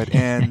really good.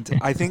 And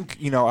I think,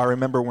 you know, I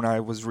remember when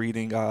I was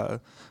reading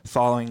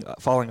Falling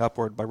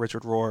Upward by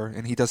Richard Rohr,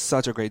 and he does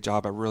such a great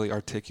job at really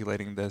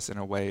articulating this in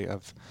a way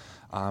of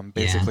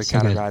basically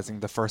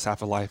categorizing the first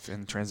half of life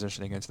and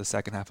transitioning into the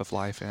second half of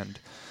life. And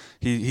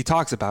he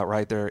talks about,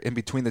 right there, in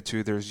between the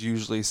two, there's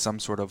usually some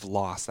sort of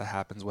loss that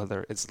happens,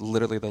 whether it's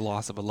literally the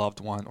loss of a loved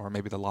one, or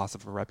maybe the loss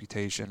of a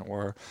reputation,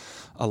 or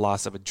a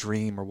loss of a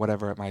dream, or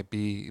whatever it might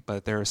be.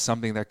 But there is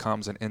something that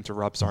comes and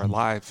interrupts our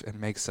life and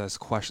makes us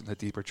question the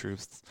deeper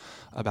truths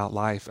about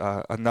life.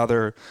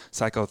 Another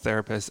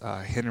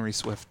psychotherapist, Henry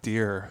Swift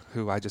Deer,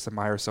 who I just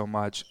admire so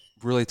much,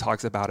 really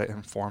talks about it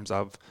in forms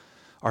of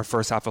our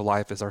first half of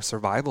life is our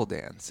survival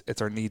dance.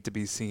 It's our need to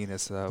be seen.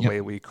 It's the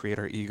way we create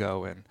our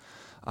ego and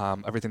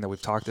everything that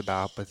we've talked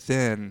about. But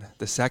then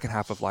the second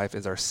half of life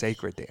is our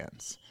sacred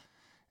dance.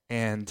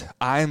 And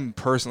I'm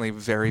personally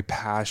very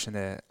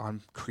passionate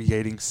on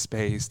creating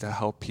space to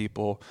help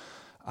people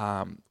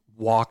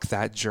walk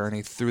that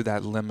journey through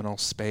that liminal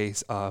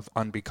space of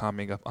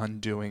unbecoming, of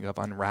undoing, of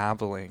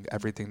unraveling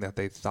everything that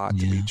they thought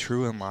to be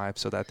true in life,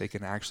 so that they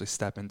can actually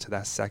step into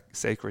that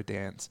sacred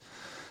dance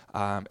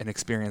and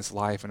experience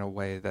life in a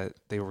way that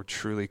they were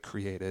truly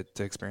created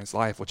to experience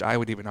life, which I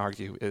would even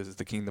argue is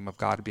the kingdom of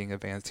God being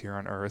advanced here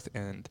on earth,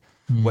 and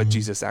what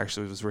Jesus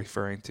actually was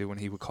referring to when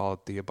he would call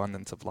it the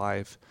abundance of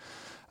life.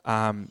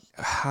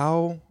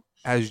 How,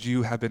 as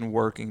you have been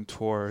working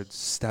towards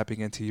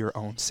stepping into your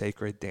own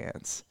sacred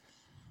dance,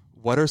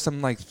 what are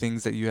some like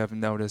things that you have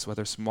noticed,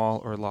 whether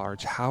small or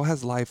large? How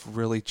has life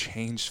really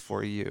changed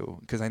for you?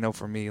 Because I know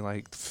for me,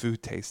 like,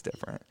 food tastes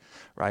different,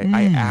 right?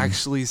 I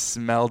actually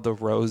smelled the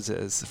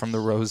roses from the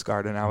rose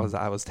garden.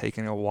 I was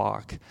taking a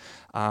walk,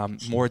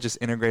 more just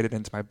integrated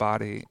into my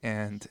body,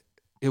 and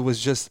it was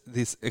just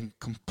this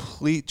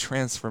complete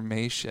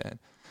transformation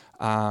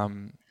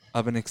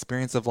of an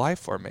experience of life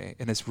for me,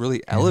 and it's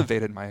really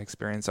elevated my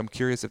experience. I'm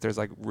curious if there's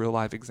like real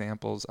life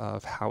examples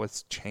of how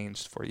it's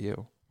changed for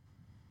you.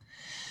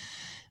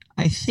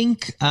 I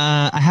think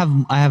I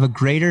have a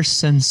greater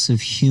sense of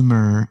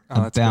humor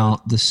that's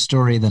about the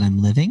story that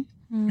I'm living.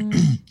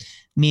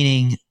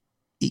 Meaning,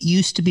 it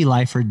used to be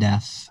life or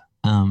death.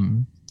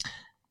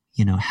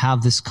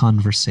 Have this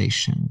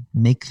conversation,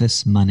 make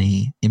this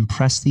money,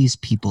 impress these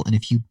people, and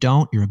if you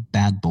don't, you're a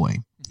bad boy.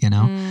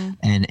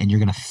 And you're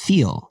going to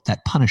feel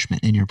that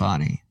punishment in your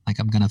body. Like,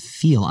 I'm going to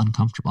feel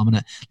uncomfortable. I'm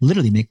going to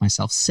literally make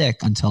myself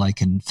sick until I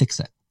can fix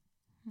it.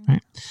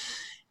 Right.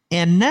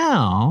 And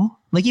now,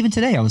 like, even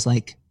today, I was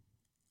like,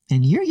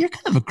 and you're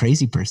kind of a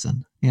crazy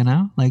person,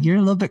 like, you're a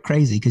little bit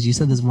crazy because you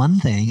said this one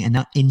thing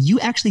and you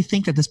actually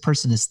think that this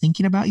person is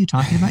thinking about you,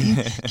 talking about you.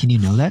 Can you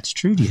know that's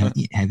true? Do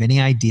you have any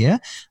idea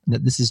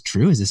that this is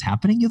true? Is this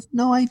happening? You have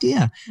no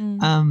idea.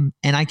 And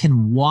I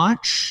can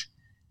watch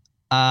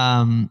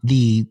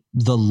the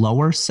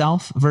lower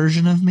self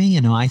version of me.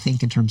 I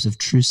think in terms of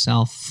true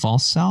self,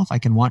 false self. I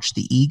can watch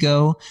the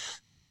ego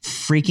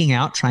freaking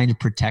out, trying to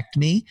protect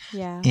me.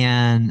 Yeah.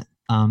 And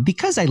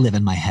because I live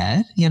in my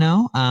head,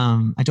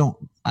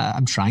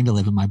 I'm trying to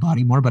live in my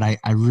body more, but I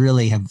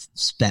really have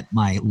spent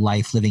my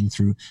life living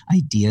through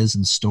ideas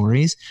and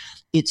stories.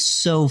 It's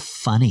so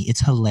funny.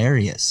 It's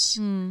hilarious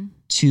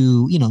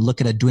to,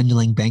 look at a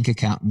dwindling bank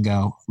account and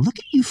go, look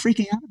at you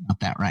freaking out about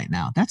that right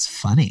now. That's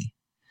funny.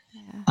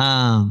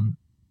 Yeah.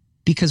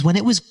 Because when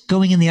it was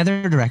going in the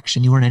other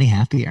direction, you weren't any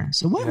happier.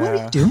 So what are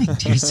you doing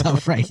to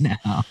yourself right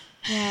now?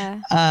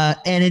 Yeah.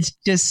 And it's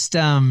just,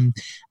 I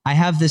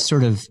have this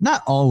sort of,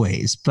 not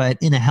always, but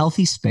in a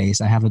healthy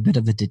space, I have a bit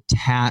of a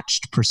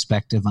detached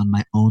perspective on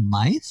my own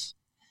life.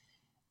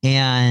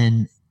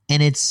 And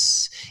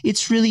it's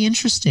really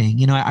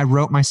interesting. I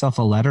wrote myself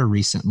a letter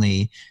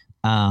recently,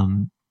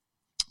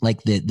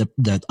 like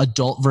the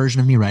adult version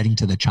of me writing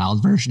to the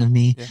child version of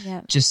me,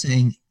 just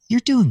saying, you're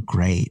doing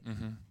great.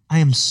 Mm-hmm. I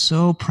am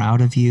so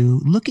proud of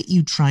you. Look at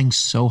you trying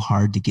so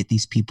hard to get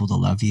these people to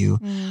love you.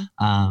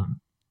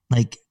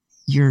 Like,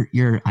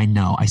 I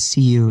know, I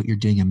see you, you're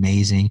doing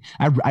amazing.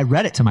 I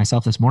read it to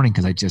myself this morning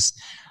because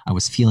I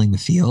was feeling the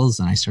feels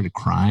and I started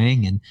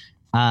crying.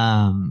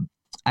 And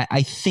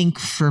I think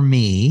for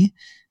me,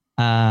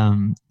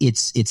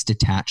 it's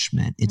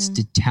detachment. It's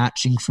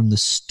detaching from the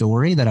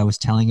story that I was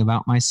telling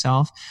about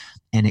myself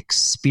and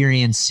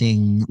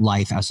experiencing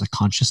life as a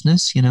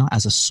consciousness,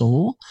 as a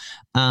soul.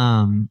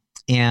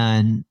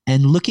 And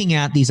looking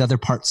at these other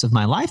parts of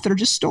my life that are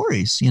just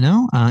stories,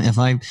 if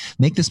I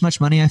make this much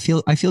money, I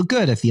feel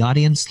good. If the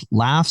audience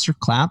laughs or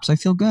claps, I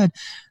feel good.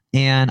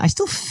 And I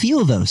still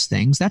feel those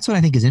things. That's what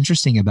I think is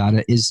interesting about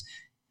it is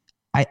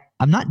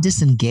I'm not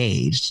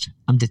disengaged.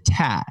 I'm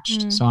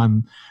detached. So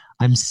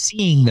I'm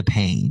seeing the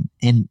pain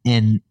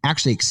and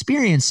actually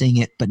experiencing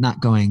it, but not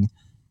going,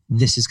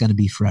 this is going to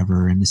be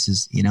forever. And this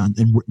is,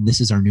 and this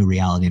is our new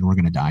reality and we're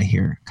going to die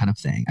here kind of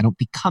thing. I don't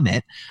become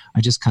it.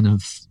 I just kind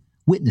of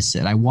witness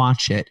it. I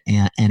watch it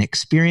and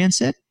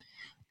experience it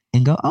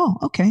and go, oh,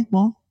 okay,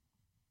 well,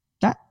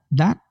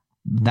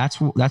 that's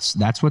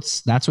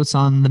what's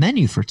on the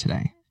menu for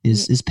today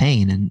is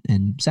pain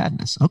and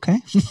sadness. Okay.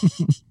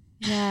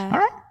 Yeah. All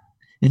right.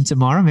 And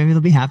tomorrow, maybe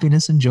there'll be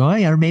happiness and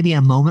joy, or maybe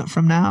a moment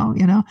from now,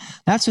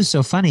 that's what's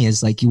so funny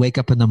is like you wake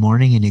up in the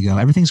morning and you go,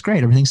 everything's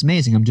great. Everything's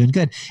amazing. I'm doing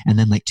good. And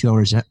then like 2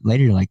 hours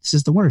later, you're like, this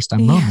is the worst.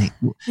 I'm lonely.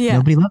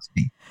 Nobody loves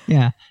me.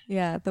 Yeah.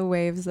 Yeah. The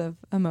waves of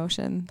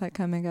emotion that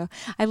come and go.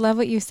 I love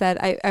what you said.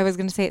 I was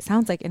going to say, it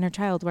sounds like inner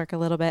child work a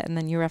little bit. And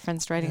then you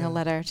referenced writing a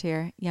letter to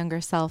your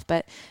younger self,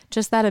 but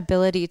just that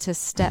ability to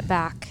step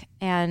back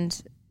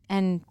and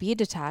be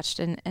detached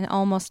and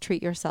almost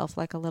treat yourself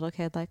like a little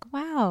kid, like,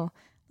 wow,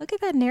 look at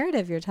that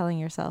narrative you're telling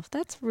yourself.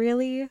 That's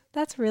really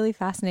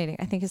fascinating.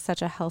 I think it's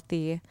such a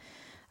healthy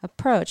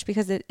approach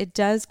because it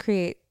does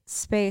create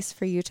space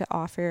for you to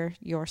offer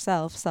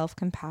yourself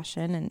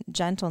self-compassion and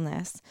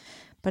gentleness,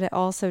 but it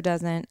also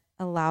doesn't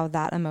allow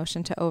that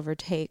emotion to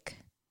overtake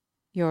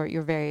your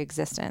very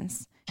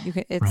existence.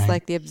 It's right.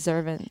 like the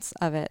observance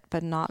of it,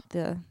 but not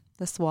the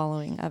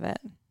swallowing of it.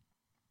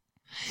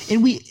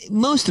 And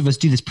most of us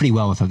do this pretty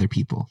well with other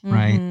people,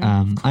 right?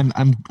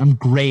 I'm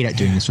great at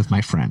doing this with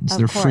my friends.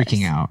 They're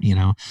freaking out,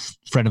 A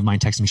friend of mine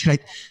texted me, should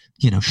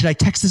I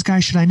text this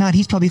guy? Should I not?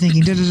 He's probably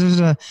thinking, da, da, da,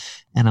 da.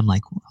 And I'm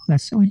like, well,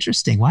 that's so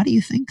interesting. Why do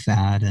you think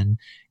that? And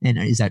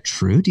is that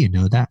true? Do you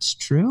know that's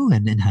true?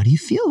 And how do you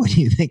feel when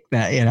you think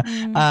that,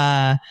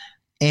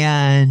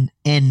 and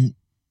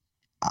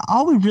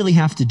all we really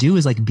have to do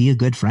is like be a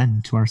good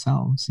friend to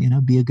ourselves,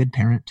 be a good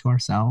parent to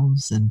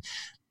ourselves. And,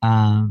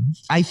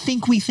 I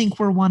think we think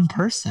we're one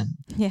person,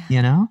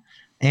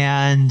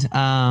 and,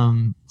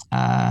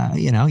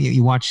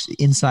 you watch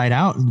Inside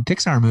Out, the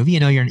Pixar movie,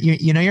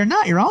 you're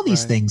not, you're all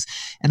these things.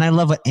 And I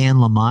love what Anne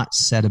Lamott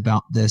said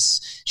about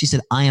this. She said,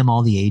 I am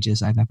all the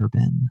ages I've ever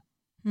been.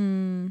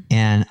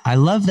 And I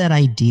love that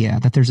idea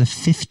that there's a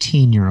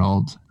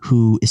 15-year-old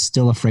who is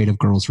still afraid of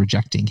girls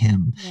rejecting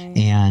him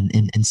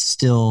and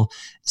still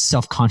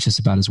self-conscious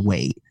about his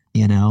weight.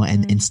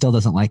 and still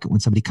doesn't like it when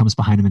somebody comes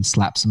behind him and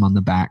slaps him on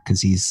the back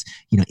because he's,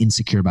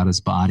 insecure about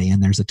his body.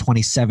 And there's a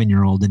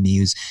 27-year-old in me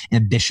who's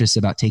ambitious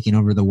about taking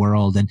over the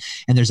world. And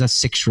there's a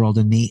 6-year-old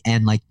in me.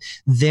 And like,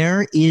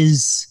 there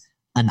is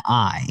an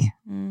I.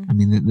 I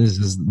mean, this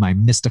is my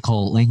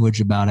mystical language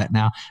about it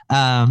now.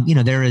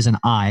 There is an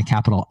I, a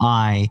capital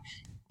I,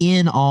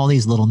 in all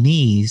these little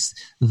me's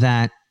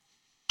that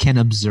can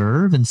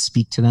observe and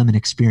speak to them and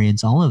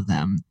experience all of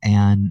them.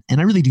 And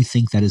I really do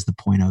think that is the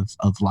point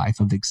of life,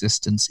 of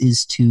existence,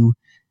 is to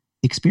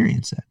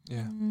experience it.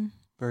 Yeah.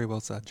 Very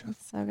well said, Jeff.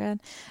 That's so good.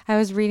 I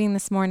was reading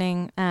this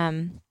morning,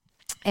 and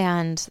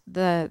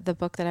the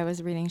book that I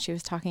was reading, she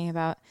was talking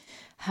about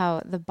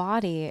how the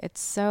body,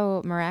 it's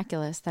so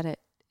miraculous that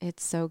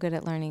it's so good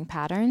at learning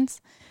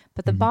patterns,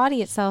 but the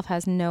body itself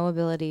has no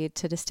ability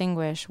to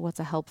distinguish what's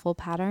a helpful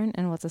pattern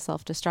and what's a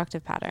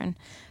self-destructive pattern.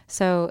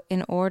 So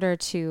in order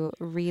to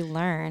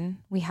relearn,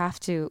 we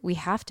have to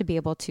be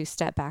able to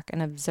step back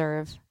and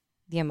observe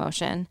the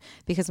emotion,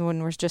 because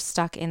when we're just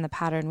stuck in the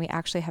pattern, we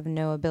actually have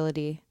no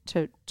ability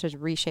to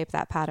reshape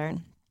that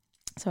pattern.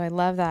 So I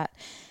love that.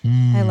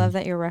 I love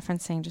that you're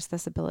referencing just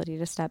this ability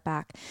to step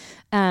back.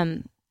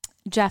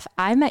 Jeff,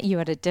 I met you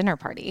at a dinner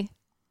party.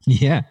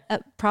 Yeah.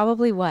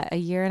 Probably a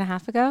year and a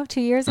half ago,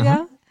 2 years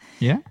ago?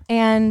 Yeah.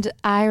 And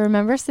I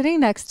remember sitting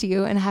next to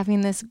you and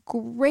having this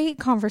great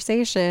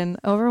conversation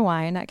over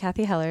wine at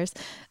Kathy Heller's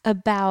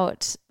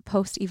about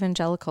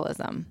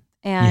post-evangelicalism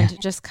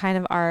and just kind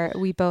of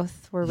we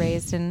both were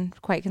raised in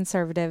quite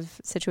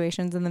conservative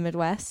situations in the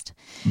Midwest.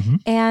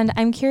 And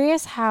I'm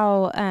curious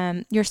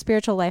how your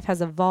spiritual life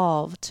has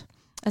evolved,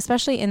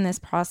 especially in this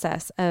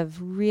process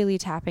of really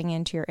tapping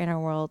into your inner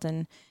world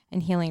and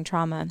healing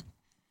trauma.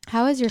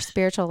 How has your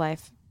spiritual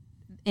life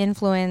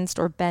influenced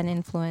or been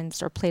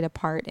influenced or played a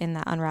part in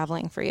that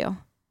unraveling for you?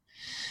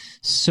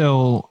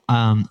 So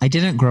I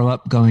didn't grow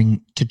up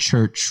going to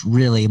church,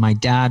 really. My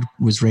dad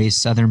was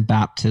raised Southern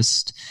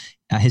Baptist.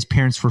 His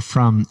parents were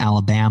from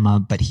Alabama,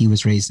 but he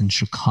was raised in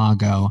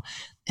Chicago.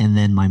 And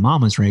then my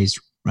mom was raised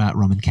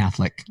Roman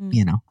Catholic,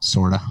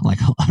 sort of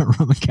like a lot of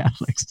Roman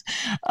Catholics.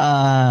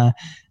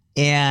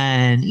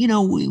 And,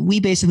 we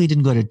basically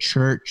didn't go to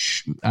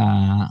church,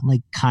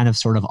 like kind of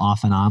sort of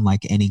off and on,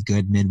 like any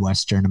good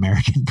Midwestern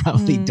American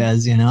probably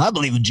does, I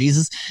believe in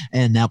Jesus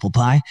and apple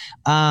pie.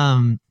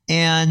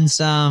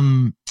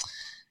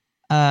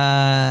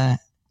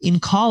 In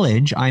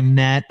college, I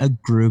met a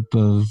group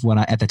of what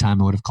at the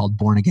time I would have called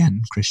born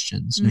again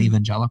Christians,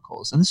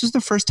 evangelicals. And this was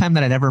the first time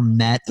that I'd ever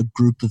met a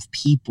group of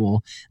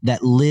people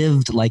that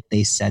lived like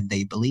they said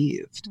they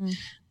believed.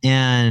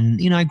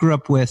 And, I grew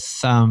up with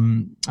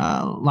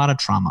a lot of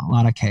trauma, a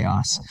lot of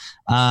chaos.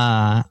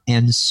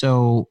 And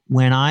so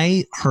when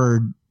I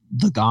heard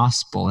the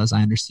gospel, as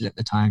I understood at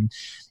the time,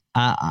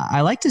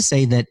 I like to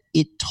say that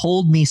it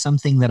told me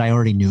something that I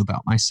already knew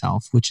about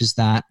myself, which is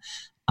that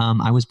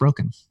I was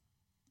broken.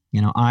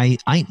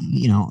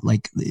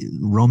 Like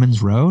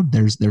Romans Road,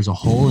 there's a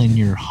hole in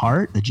your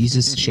heart, a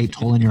Jesus-shaped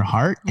hole in your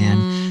heart,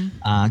 and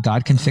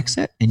God can fix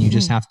it. And you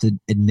just have to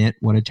admit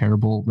what a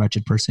terrible,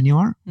 wretched person you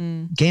are.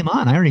 Game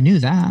on. I already knew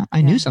that.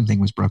 I knew something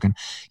was broken.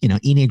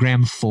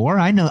 Enneagram 4,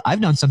 I've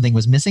known something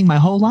was missing my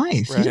whole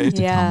life. Right. You didn't have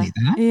to tell me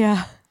that.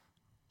 Yeah.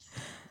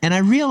 And I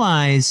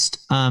realized,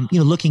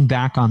 looking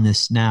back on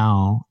this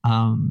now,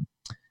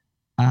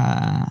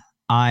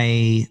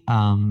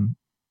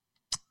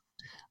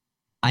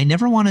 I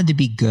never wanted to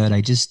be good. I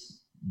just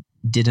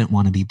didn't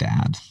want to be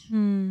bad.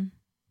 And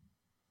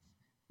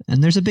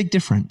there's a big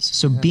difference.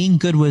 So being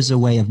good was a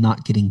way of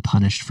not getting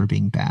punished for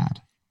being bad.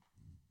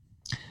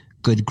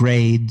 Good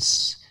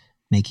grades,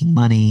 making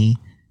money,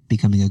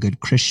 becoming a good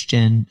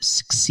Christian,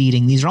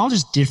 succeeding. These are all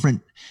just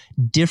different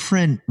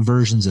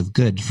versions of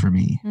good for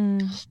me.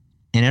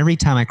 And every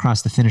time I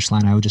crossed the finish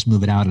line, I would just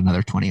move it out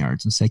another 20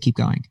 yards and say, keep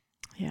going.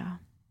 Yeah.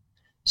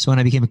 So when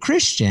I became a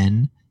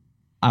Christian,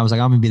 I was like,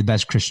 I'm going to be the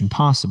best Christian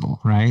possible,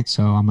 right?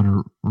 So I'm going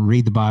to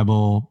read the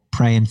Bible,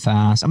 pray and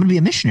fast. I'm going to be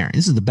a missionary.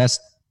 This is the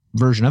best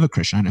version of a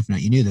Christian. I don't know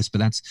if you knew this, but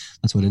that's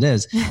what it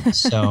is.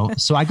 So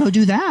I go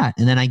do that.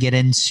 And then I get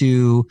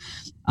into,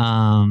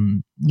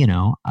 Holy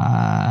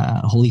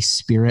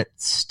Spirit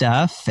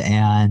stuff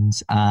and,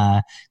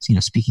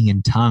 speaking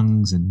in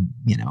tongues and,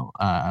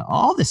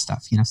 all this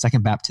stuff,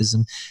 second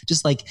baptism,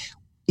 just like,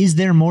 is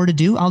there more to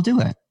do? I'll do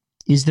it.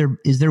 Is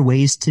there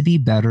ways to be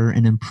better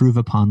and improve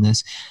upon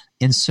this?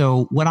 And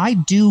so what I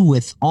do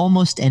with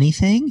almost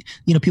anything,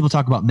 people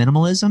talk about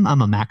minimalism.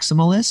 I'm a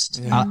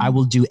maximalist. Yeah. I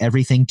will do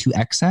everything to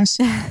excess,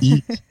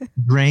 eat,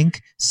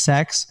 drink,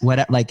 sex,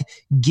 whatever, like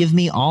give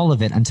me all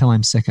of it until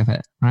I'm sick of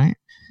it. Right.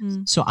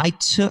 So I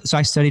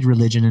studied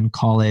religion in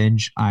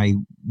college. I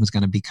was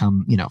going to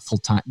become,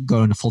 full-time,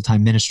 go into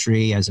full-time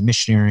ministry as a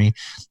missionary,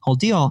 whole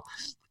deal.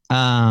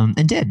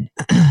 And did.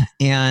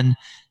 And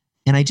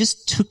I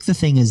just took the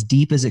thing as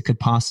deep as it could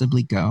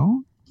possibly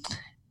go.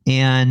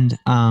 And,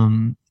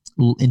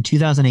 in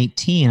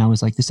 2018, I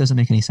was like, this doesn't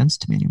make any sense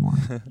to me anymore.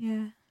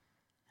 Yeah.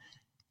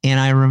 And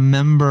I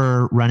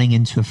remember running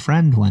into a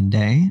friend one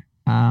day.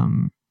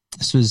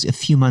 this was a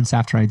few months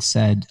after I'd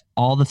said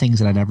all the things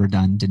that I'd ever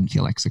done didn't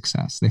feel like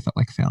success. They felt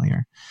like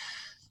failure.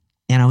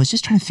 And I was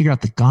just trying to figure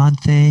out the God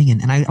thing.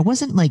 And I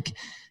wasn't like,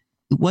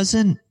 it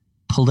wasn't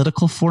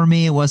political for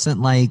me. It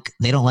wasn't like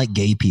they don't like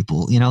gay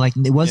people, you know, like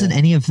it wasn't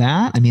any of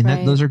that. I mean,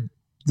 Right. those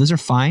are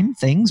fine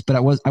things, but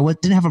I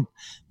didn't have a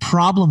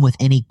problem with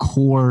any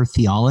core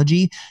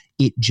theology.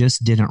 It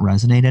just didn't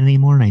resonate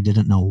anymore. And I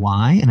didn't know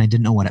why. And I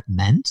didn't know what it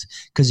meant.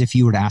 Because if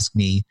you were to ask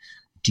me,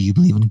 do you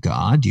believe in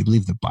God? Do you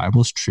believe the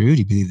Bible is true?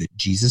 Do you believe that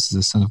Jesus is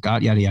the Son of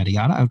God? Yada, yada,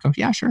 yada. I would go,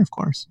 yeah, sure, of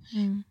course.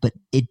 But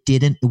it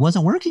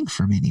wasn't working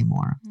for me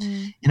anymore.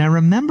 And I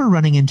remember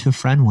running into a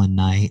friend one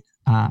night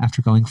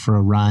after going for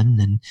a run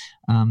and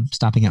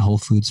stopping at Whole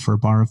Foods for a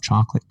bar of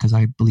chocolate because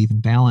I believe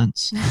in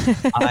balance.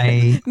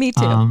 Me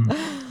too.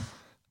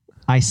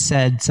 I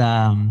said,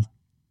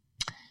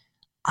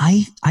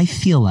 I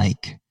feel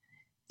like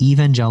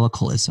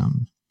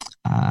evangelicalism,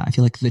 I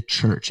feel like the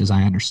church, as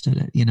I understood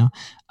it, you know,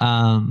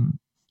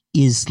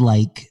 is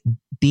like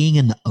being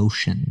in the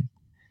ocean,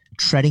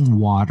 treading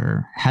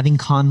water, having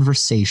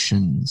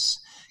conversations,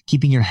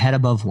 keeping your head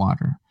above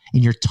water.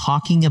 And you're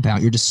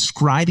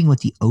describing what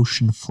the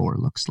ocean floor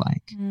looks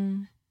like.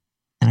 And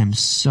I'm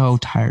so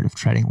tired of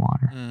treading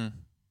water.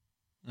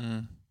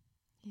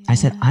 I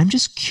said, I'm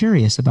just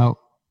curious about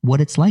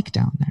what it's like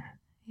down there.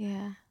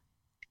 Yeah.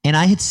 And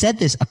I had said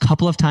this a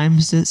couple of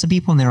times to some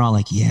people, and they're all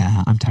like,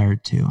 yeah, I'm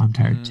tired too. I'm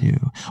tired too.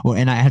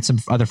 And I had some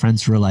other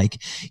friends who were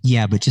like,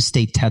 yeah, but just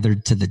stay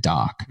tethered to the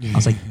dock. I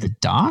was like, the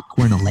dock?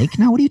 We're in a lake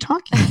now? What are you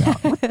talking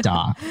about? What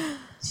dock?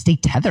 Stay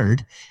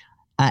tethered?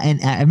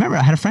 And I remember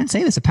I had a friend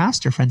say this, a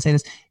pastor friend say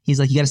this. He's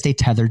like, you got to stay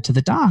tethered to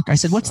the dock. I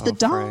said, what's the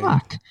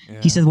dock?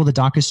 He said, well, the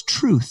dock is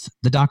truth.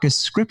 The dock is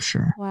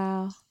scripture.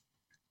 Wow.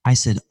 I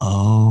said,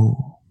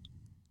 oh.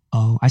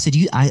 I said,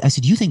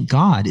 you think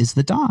God is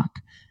the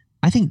dock.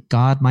 I think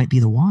God might be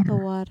the water.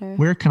 The water.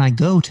 Where can I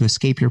go to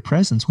escape your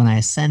presence? When I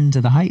ascend to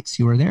the heights,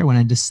 you are there. When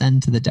I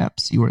descend to the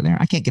depths, you are there.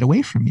 I can't get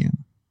away from you.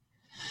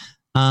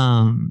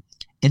 And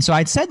so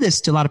I'd said this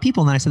to a lot of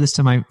people, and then I said this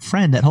to my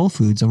friend at Whole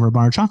Foods over a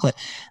bar of chocolate.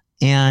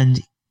 And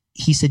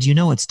he said, you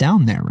know what's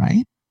down there,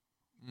 right?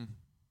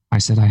 I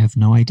said, I have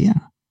no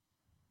idea.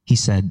 He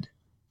said,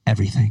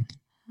 everything.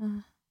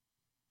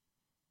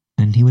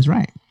 And he was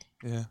right.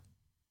 Yeah.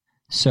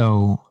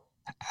 So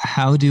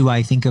how do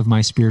I think of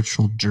my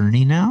spiritual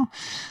journey now?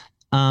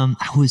 I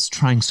was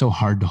trying so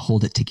hard to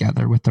hold it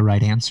together with the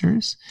right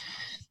answers.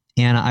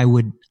 And I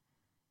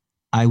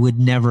would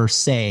never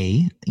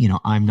say, you know,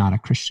 I'm not a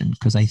Christian,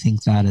 because I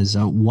think that is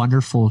a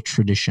wonderful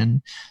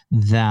tradition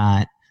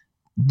that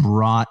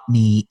brought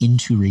me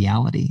into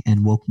reality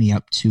and woke me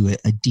up to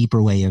a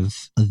deeper way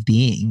of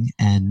being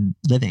and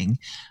living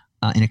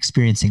and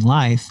experiencing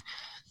life.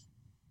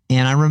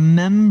 And I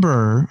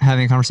remember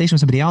having a conversation with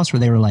somebody else where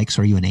they were like,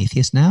 so are you an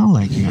atheist now?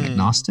 Like, you're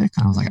agnostic?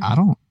 And I was like, I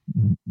don't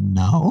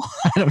know.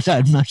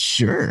 I'm not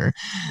sure.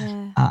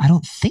 Yeah. I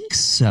don't think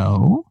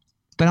so,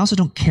 but I also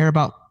don't care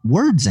about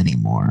words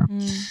anymore.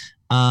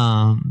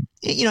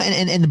 You know,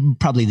 and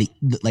probably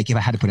like if I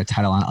had to put a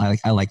title on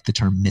it, I like the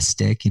term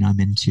mystic. You know, I'm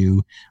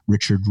into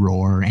Richard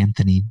Rohr,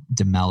 Anthony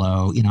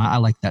DeMello. You know, I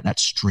like that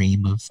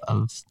stream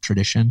of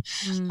tradition.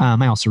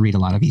 I also read a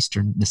lot of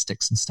Eastern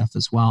mystics and stuff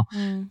as well.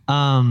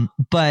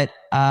 But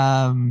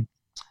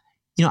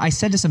you know, I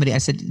said to somebody, I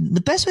said,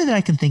 the best way that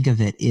I can think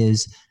of it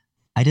is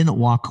I didn't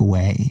walk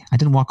away. I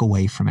didn't walk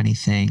away from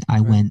anything.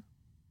 I went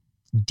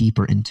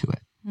deeper into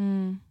it.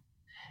 And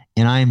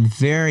I am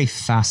very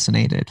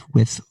fascinated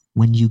with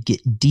when you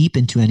get deep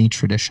into any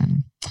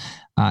tradition,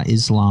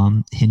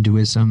 Islam,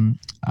 Hinduism,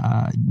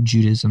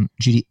 Judaism,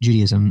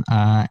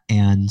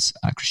 and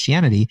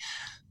Christianity,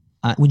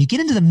 when you get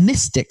into the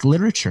mystic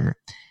literature,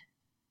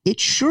 it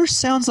sure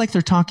sounds like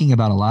they're talking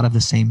about a lot of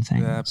the same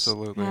things. Yeah,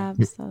 absolutely.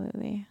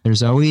 Absolutely.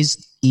 There's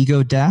always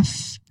ego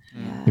death.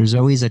 Yeah. There's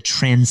always a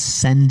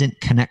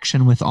transcendent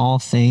connection with all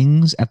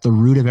things. At the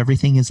root of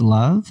everything is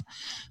love.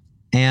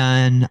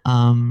 And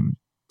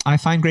I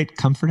find great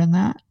comfort in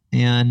that.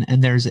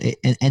 And there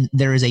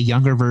is a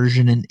younger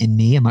version in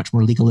me, a much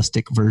more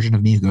legalistic version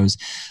of me who goes,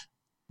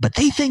 but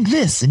they think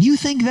this and you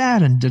think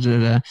that and da da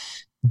da.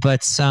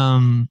 But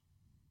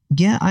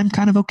yeah, I'm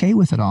kind of okay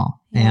with it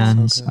all. Yeah.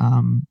 And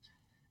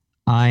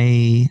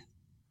Okay.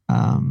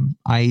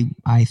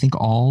 I think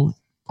all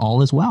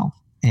is well.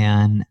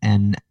 And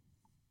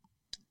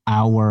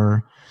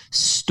our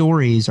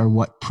stories are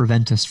what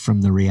prevent us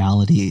from the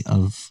reality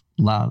of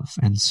love.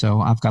 And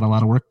so I've got a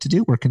lot of work to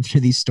do working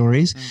through these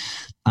stories.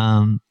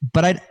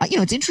 But I you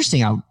know, it's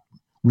interesting. I'll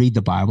read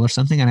the Bible or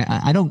something. And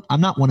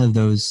I'm not one of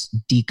those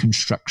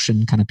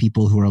deconstruction kind of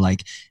people who are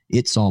like,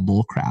 it's all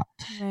bull crap.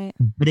 Right.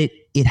 But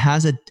it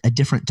has a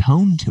different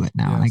tone to it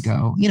now. And I Yes.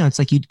 go, you know, it's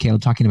like you,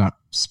 Caleb, talking about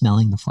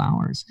smelling the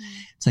flowers.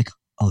 It's like,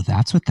 oh,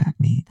 that's what that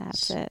means.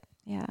 That's it.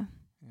 Yeah.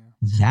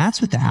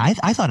 That's what that,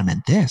 I thought it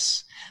meant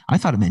this. I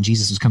thought it meant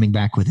Jesus was coming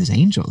back with his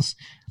angels,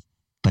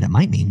 but it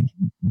might mean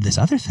this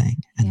other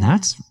thing. And Yeah.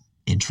 that's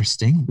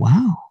interesting.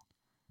 Wow.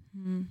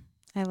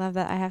 I love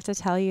that. I have to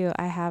tell you,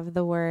 I have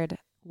the word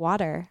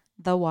water,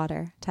 the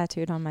water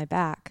tattooed on my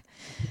back.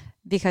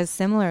 Because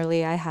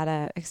similarly, I had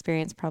a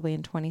experience probably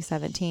in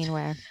 2017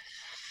 where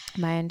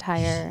my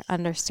entire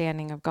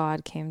understanding of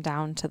God came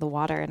down to the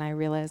water, and I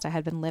realized I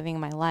had been living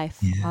my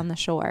life on the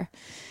shore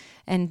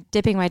and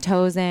dipping my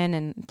toes in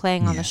and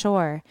playing on the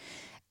shore.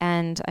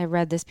 And I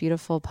read this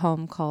beautiful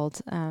poem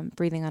called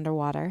Breathing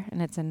Underwater,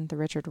 and it's in the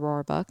Richard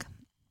Rohr book.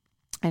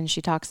 And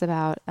she talks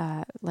about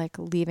like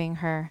leaving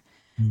her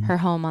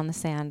home on the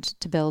sand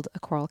to build a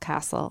coral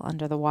castle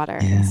under the water.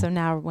 Yeah. And so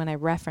now when I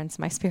reference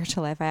my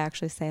spiritual life, I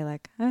actually say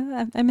like,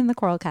 I'm in the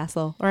coral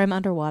castle, or I'm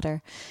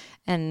underwater.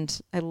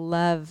 And I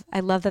love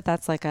that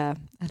that's like a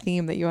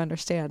theme that you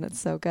understand. It's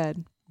so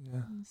good.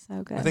 Yeah.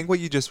 So good. I think what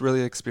you just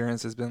really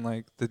experienced has been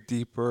like the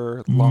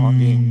deeper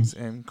longings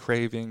and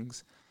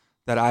cravings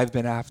that I've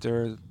been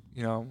after,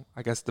 you know,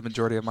 I guess the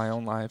majority of my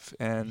own life.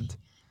 And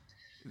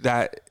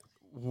that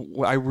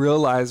I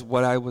realized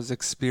what I was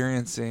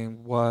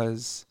experiencing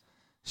was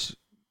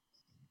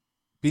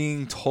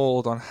being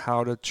told on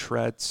how to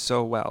tread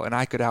so well. And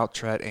I could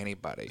out-tread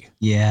anybody.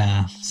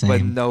 Yeah, But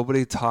same.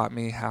 nobody taught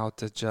me how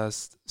to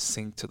just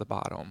sink to the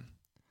bottom.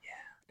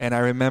 And I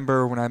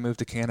remember when I moved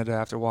to Canada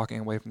after walking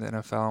away from the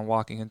NFL and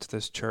walking into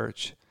this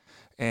church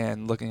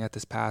and looking at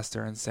this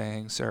pastor and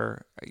saying,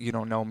 "Sir, you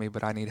don't know me,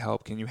 but I need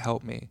help. Can you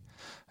help me?"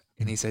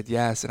 And he said,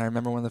 "Yes." And I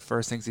remember one of the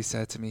first things he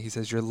said to me, he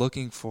says, "You're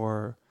looking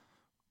for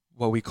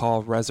what we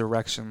call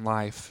resurrection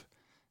life."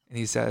 And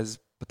he says,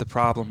 "But the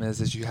problem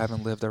is you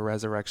haven't lived a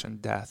resurrection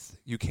death.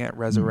 You can't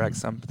resurrect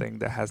something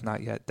that has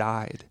not yet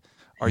died.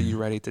 Are you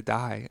ready to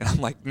die?" And I'm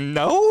like,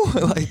 "No,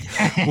 like,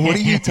 what are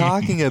you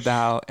talking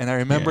about?" And I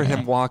remember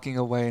him walking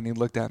away, and he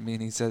looked at me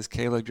and he says,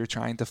 "Caleb, you're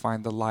trying to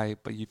find the light,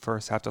 but you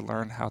first have to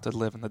learn how to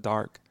live in the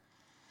dark."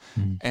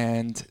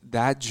 And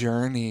that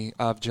journey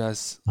of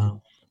just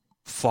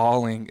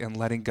falling and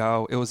letting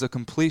go, it was a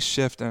complete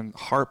shift in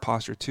heart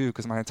posture too,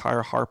 because my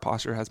entire heart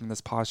posture has been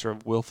this posture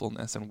of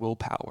willfulness and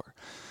willpower.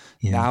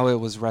 Now it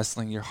was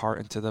wrestling your heart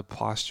into the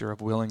posture of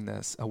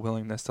willingness, a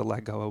willingness to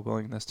let go, a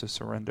willingness to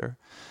surrender.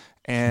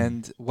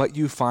 And what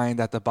you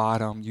find at the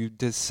bottom, you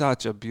did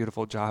such a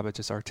beautiful job at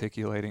just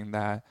articulating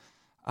that,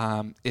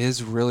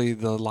 is really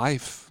the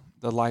life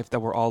that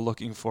we're all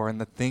looking for.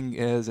 And the thing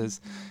is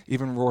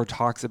even Rohr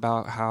talks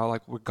about how,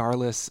 like,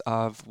 regardless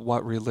of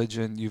what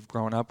religion you've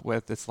grown up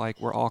with, it's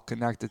like we're all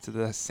connected to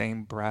the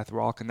same breath.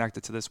 We're all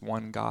connected to this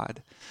one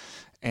God.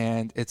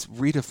 And it's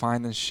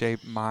redefined and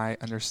shaped my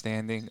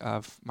understanding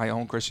of my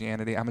own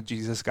Christianity. I'm a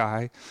Jesus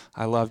guy.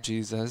 I love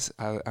Jesus.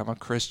 I'm a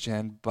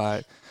Christian,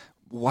 but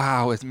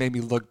wow, it's made me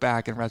look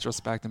back in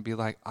retrospect and be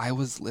like, I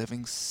was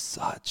living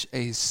such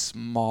a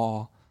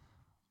small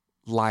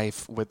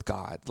life with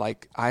God.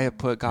 Like, I have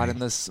put God in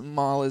the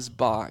smallest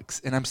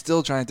box, and I'm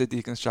still trying to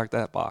deconstruct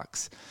that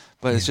box.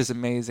 But it's just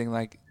amazing,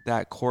 like,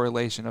 that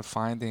correlation of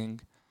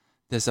finding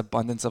this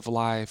abundance of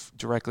life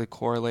directly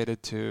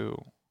correlated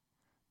to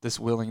this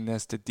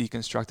willingness to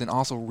deconstruct and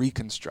also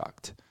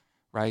reconstruct,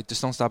 right?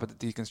 Just don't stop at the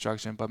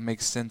deconstruction, but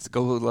make sense,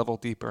 go a level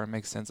deeper and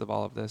make sense of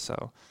all of this.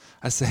 So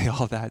I say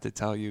all that to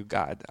tell you,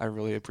 God, I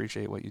really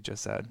appreciate what you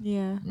just said.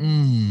 Yeah.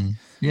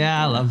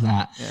 Yeah, I love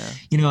that. Yeah.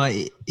 You know,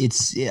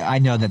 I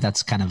know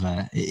that's kind of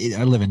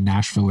I live in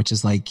Nashville, which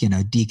is like, you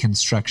know,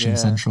 deconstruction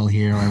central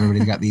here, where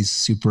everybody's got these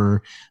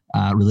super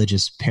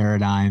religious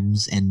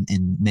paradigms, and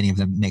many of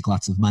them make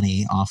lots of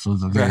money off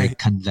of a very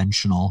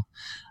conventional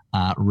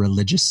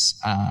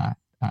religious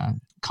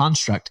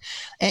construct.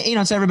 And, you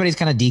know, so everybody's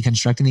kind of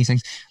deconstructing these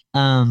things.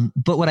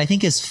 But what I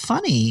think is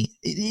funny,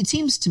 it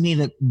seems to me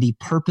that the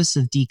purpose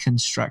of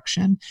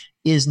deconstruction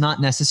is not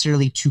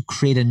necessarily to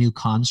create a new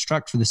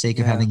construct for the sake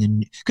of having a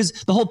new, because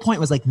the whole point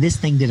was like, this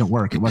thing didn't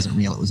work. It wasn't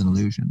real. It was an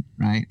illusion,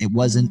 right? It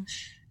wasn't,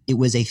 it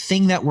was a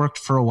thing that worked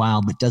for a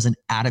while, but doesn't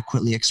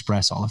adequately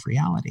express all of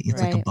reality.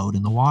 It's like a boat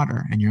in the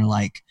water, and you're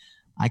like,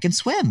 I can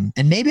swim,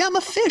 and maybe I'm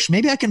a fish.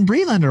 Maybe I can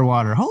breathe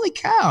underwater. Holy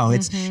cow.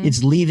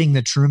 It's leaving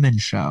the Truman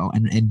Show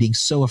and being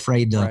so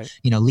afraid to,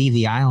 you know, leave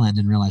the island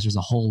and realize there's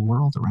a whole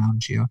world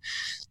around you.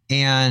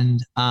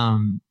 And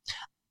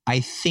I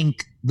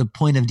think the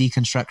point of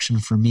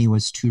deconstruction for me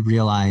was to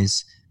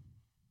realize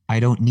I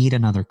don't need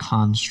another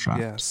construct.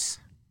 Yes.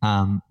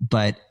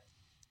 But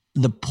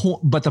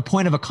the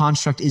point of a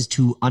construct is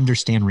to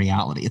understand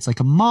reality. It's like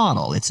a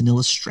model. It's an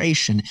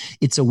illustration.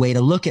 It's a way to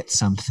look at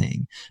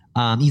something.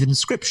 Even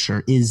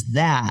scripture is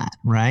that,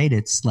 right?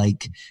 It's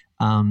like,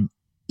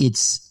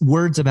 it's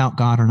words about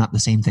God are not the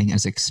same thing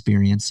as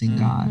experiencing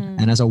God.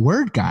 And as a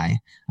word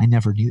guy, I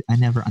never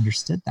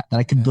understood that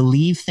I could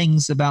believe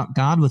things about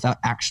God without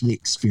actually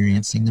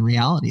experiencing the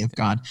reality of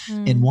God.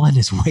 And one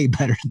is way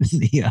better than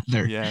the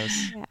other.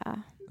 Yes. Yeah.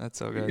 That's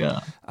so good.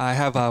 Yeah. I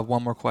have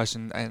one more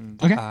question.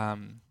 And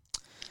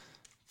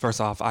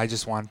first off, I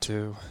just want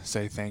to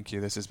say thank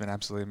you. This has been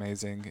absolutely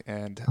amazing.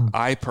 And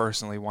I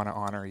personally want to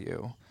honor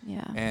you.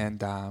 Yeah.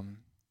 And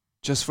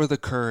just for the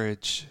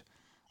courage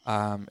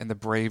and the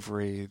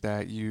bravery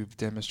that you've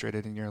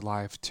demonstrated in your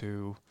life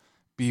to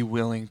be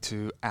willing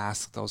to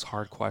ask those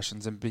hard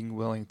questions and being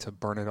willing to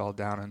burn it all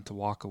down and to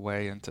walk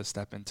away and to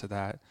step into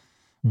that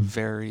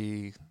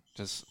very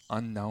just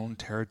unknown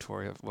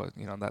territory of what,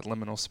 you know, that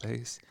liminal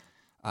space.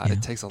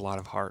 It takes a lot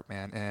of heart,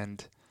 man.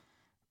 And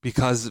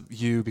because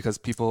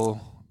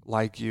people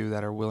like you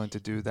that are willing to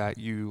do that,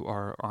 you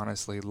are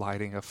honestly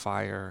lighting a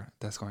fire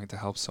that's going to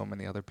help so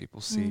many other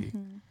people see.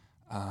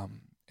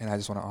 And I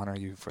just want to honor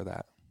you for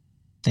that.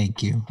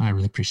 Thank you. I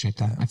really appreciate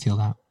that. I feel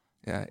that.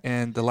 Yeah.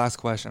 And the last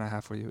question I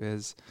have for you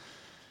is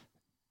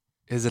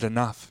it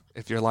enough?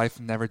 If your life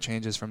never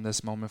changes from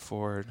this moment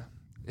forward,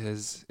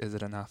 is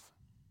it enough?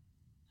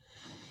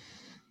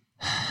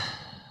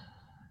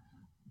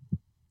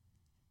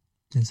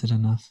 Is it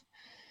enough?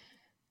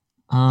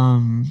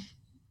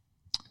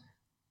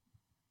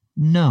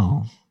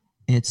 No,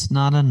 it's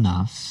not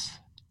enough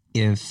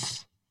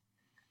if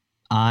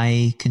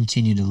I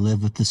continue to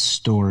live with the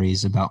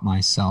stories about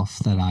myself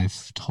that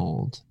I've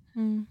told.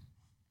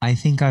 I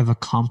think I've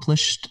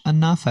accomplished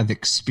enough. I've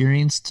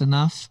experienced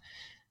enough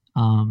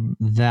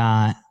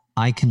that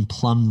I can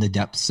plumb the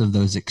depths of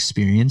those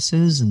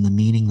experiences and the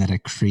meaning that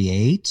it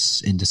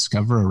creates and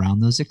discover around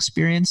those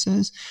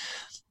experiences.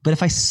 But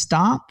if I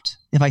stopped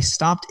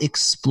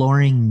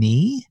exploring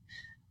me,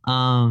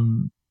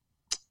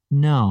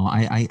 no,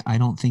 I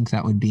don't think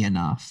that would be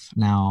enough.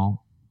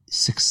 Now,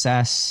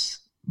 success,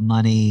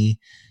 money,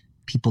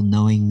 people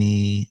knowing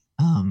me,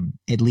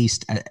 at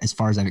least as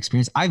far as I've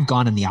experienced, I've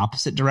gone in the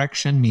opposite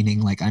direction,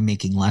 meaning like I'm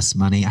making less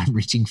money, I'm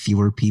reaching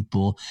fewer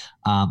people.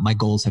 My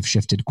goals have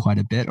shifted quite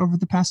a bit over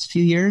the past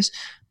few years,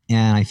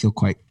 and I feel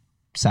quite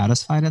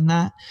satisfied in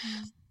that.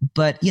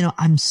 But,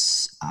 I'm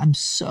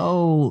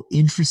so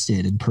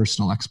interested in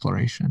personal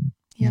exploration,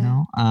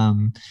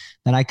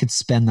 that I could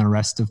spend the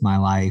rest of my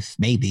life,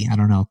 maybe, I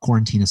don't know,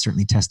 quarantine is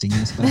certainly testing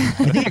this, but I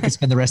think I could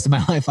spend the rest of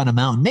my life on a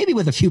mountain, maybe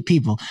with a few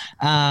people,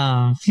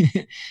 and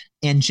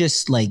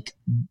just like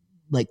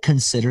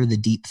consider the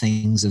deep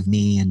things of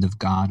me and of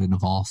God and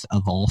of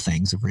all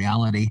things of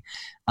reality.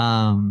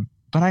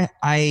 But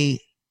I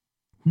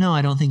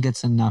don't think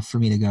it's enough for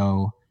me to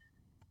go,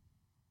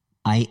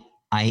 I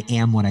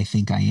am what I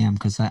think I am,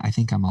 because I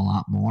think I'm a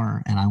lot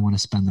more, and I want to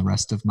spend the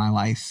rest of my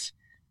life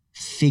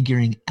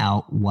figuring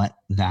out what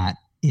that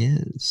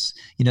is.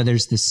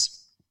 There's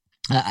this,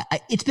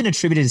 it's been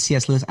attributed to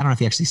C.S. Lewis. I don't know if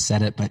he actually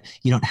said it, but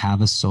you don't have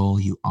a soul,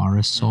 you are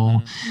a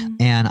soul.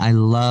 And I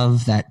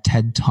love that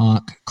TED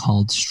Talk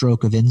called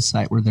Stroke of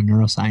Insight, where the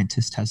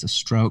neuroscientist has a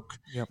stroke.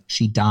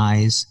 She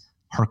dies.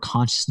 Her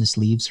consciousness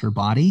leaves her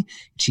body.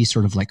 She's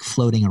sort of like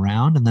floating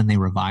around, and then they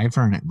revive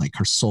her, and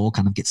her soul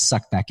kind of gets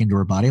sucked back into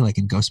her body, like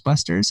in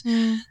Ghostbusters.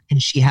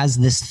 And she has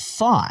this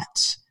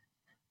thought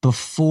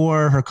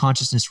before her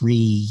consciousness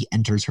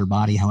re-enters her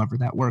body, however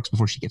that works,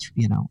 before she gets,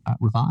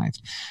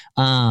 revived.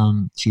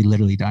 She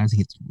literally dies and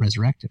gets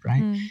resurrected,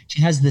 right?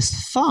 She has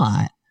this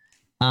thought,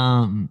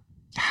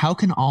 how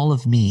can all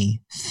of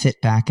me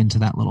fit back into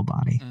that little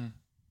body?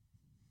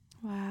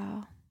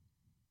 Wow.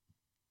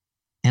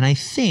 And I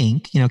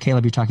think,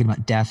 Caleb, you're talking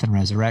about death and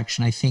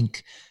resurrection. I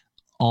think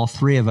all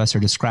three of us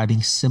are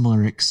describing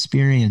similar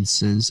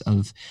experiences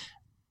of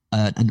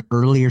an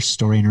earlier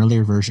story, an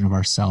earlier version of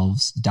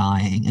ourselves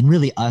dying, and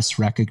really us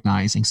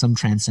recognizing some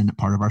transcendent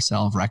part of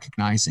ourselves,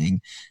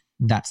 recognizing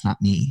that's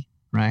not me,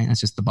 right?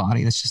 That's just the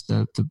body. That's just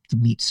the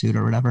meat suit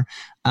or whatever.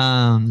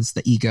 It's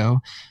the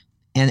ego.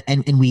 And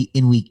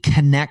we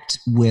connect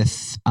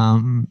with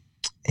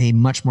a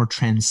much more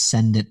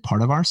transcendent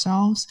part of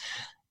ourselves.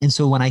 And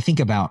so when I think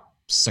about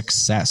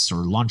success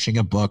or launching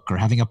a book or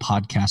having a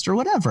podcast or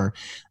whatever,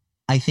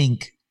 I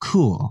think,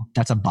 cool,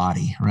 that's a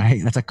body,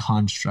 right? That's a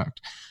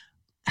construct.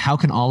 How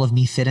can all of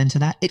me fit into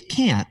that? It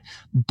can't.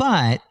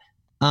 But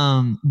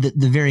the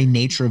very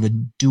nature of a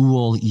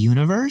dual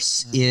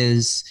universe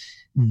is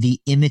the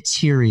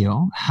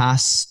immaterial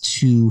has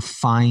to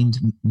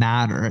find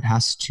matter. It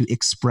has to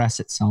express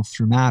itself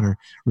through matter.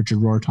 Richard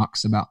Rohr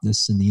talks about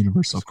this in The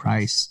Universal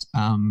Christ.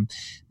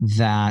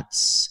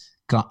 That's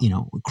God,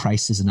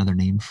 Christ is another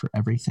name for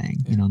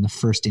everything. And the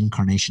first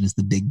incarnation is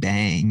the Big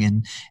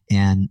Bang,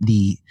 and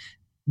the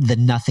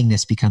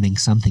nothingness becoming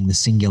something, the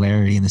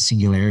singularity, and the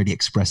singularity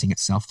expressing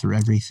itself through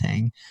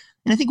everything.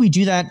 And I think we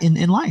do that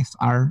in life.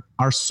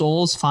 Our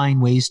souls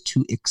find ways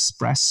to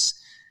express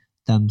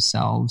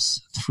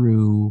themselves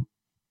through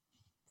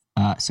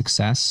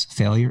success,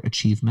 failure,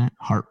 achievement,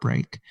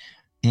 heartbreak.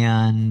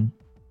 And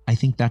I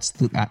think that's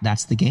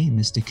the game,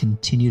 is to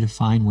continue to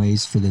find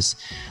ways for this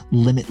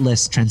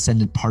limitless,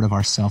 transcendent part of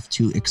ourself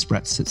to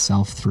express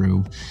itself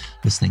through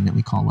this thing that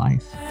we call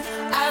life.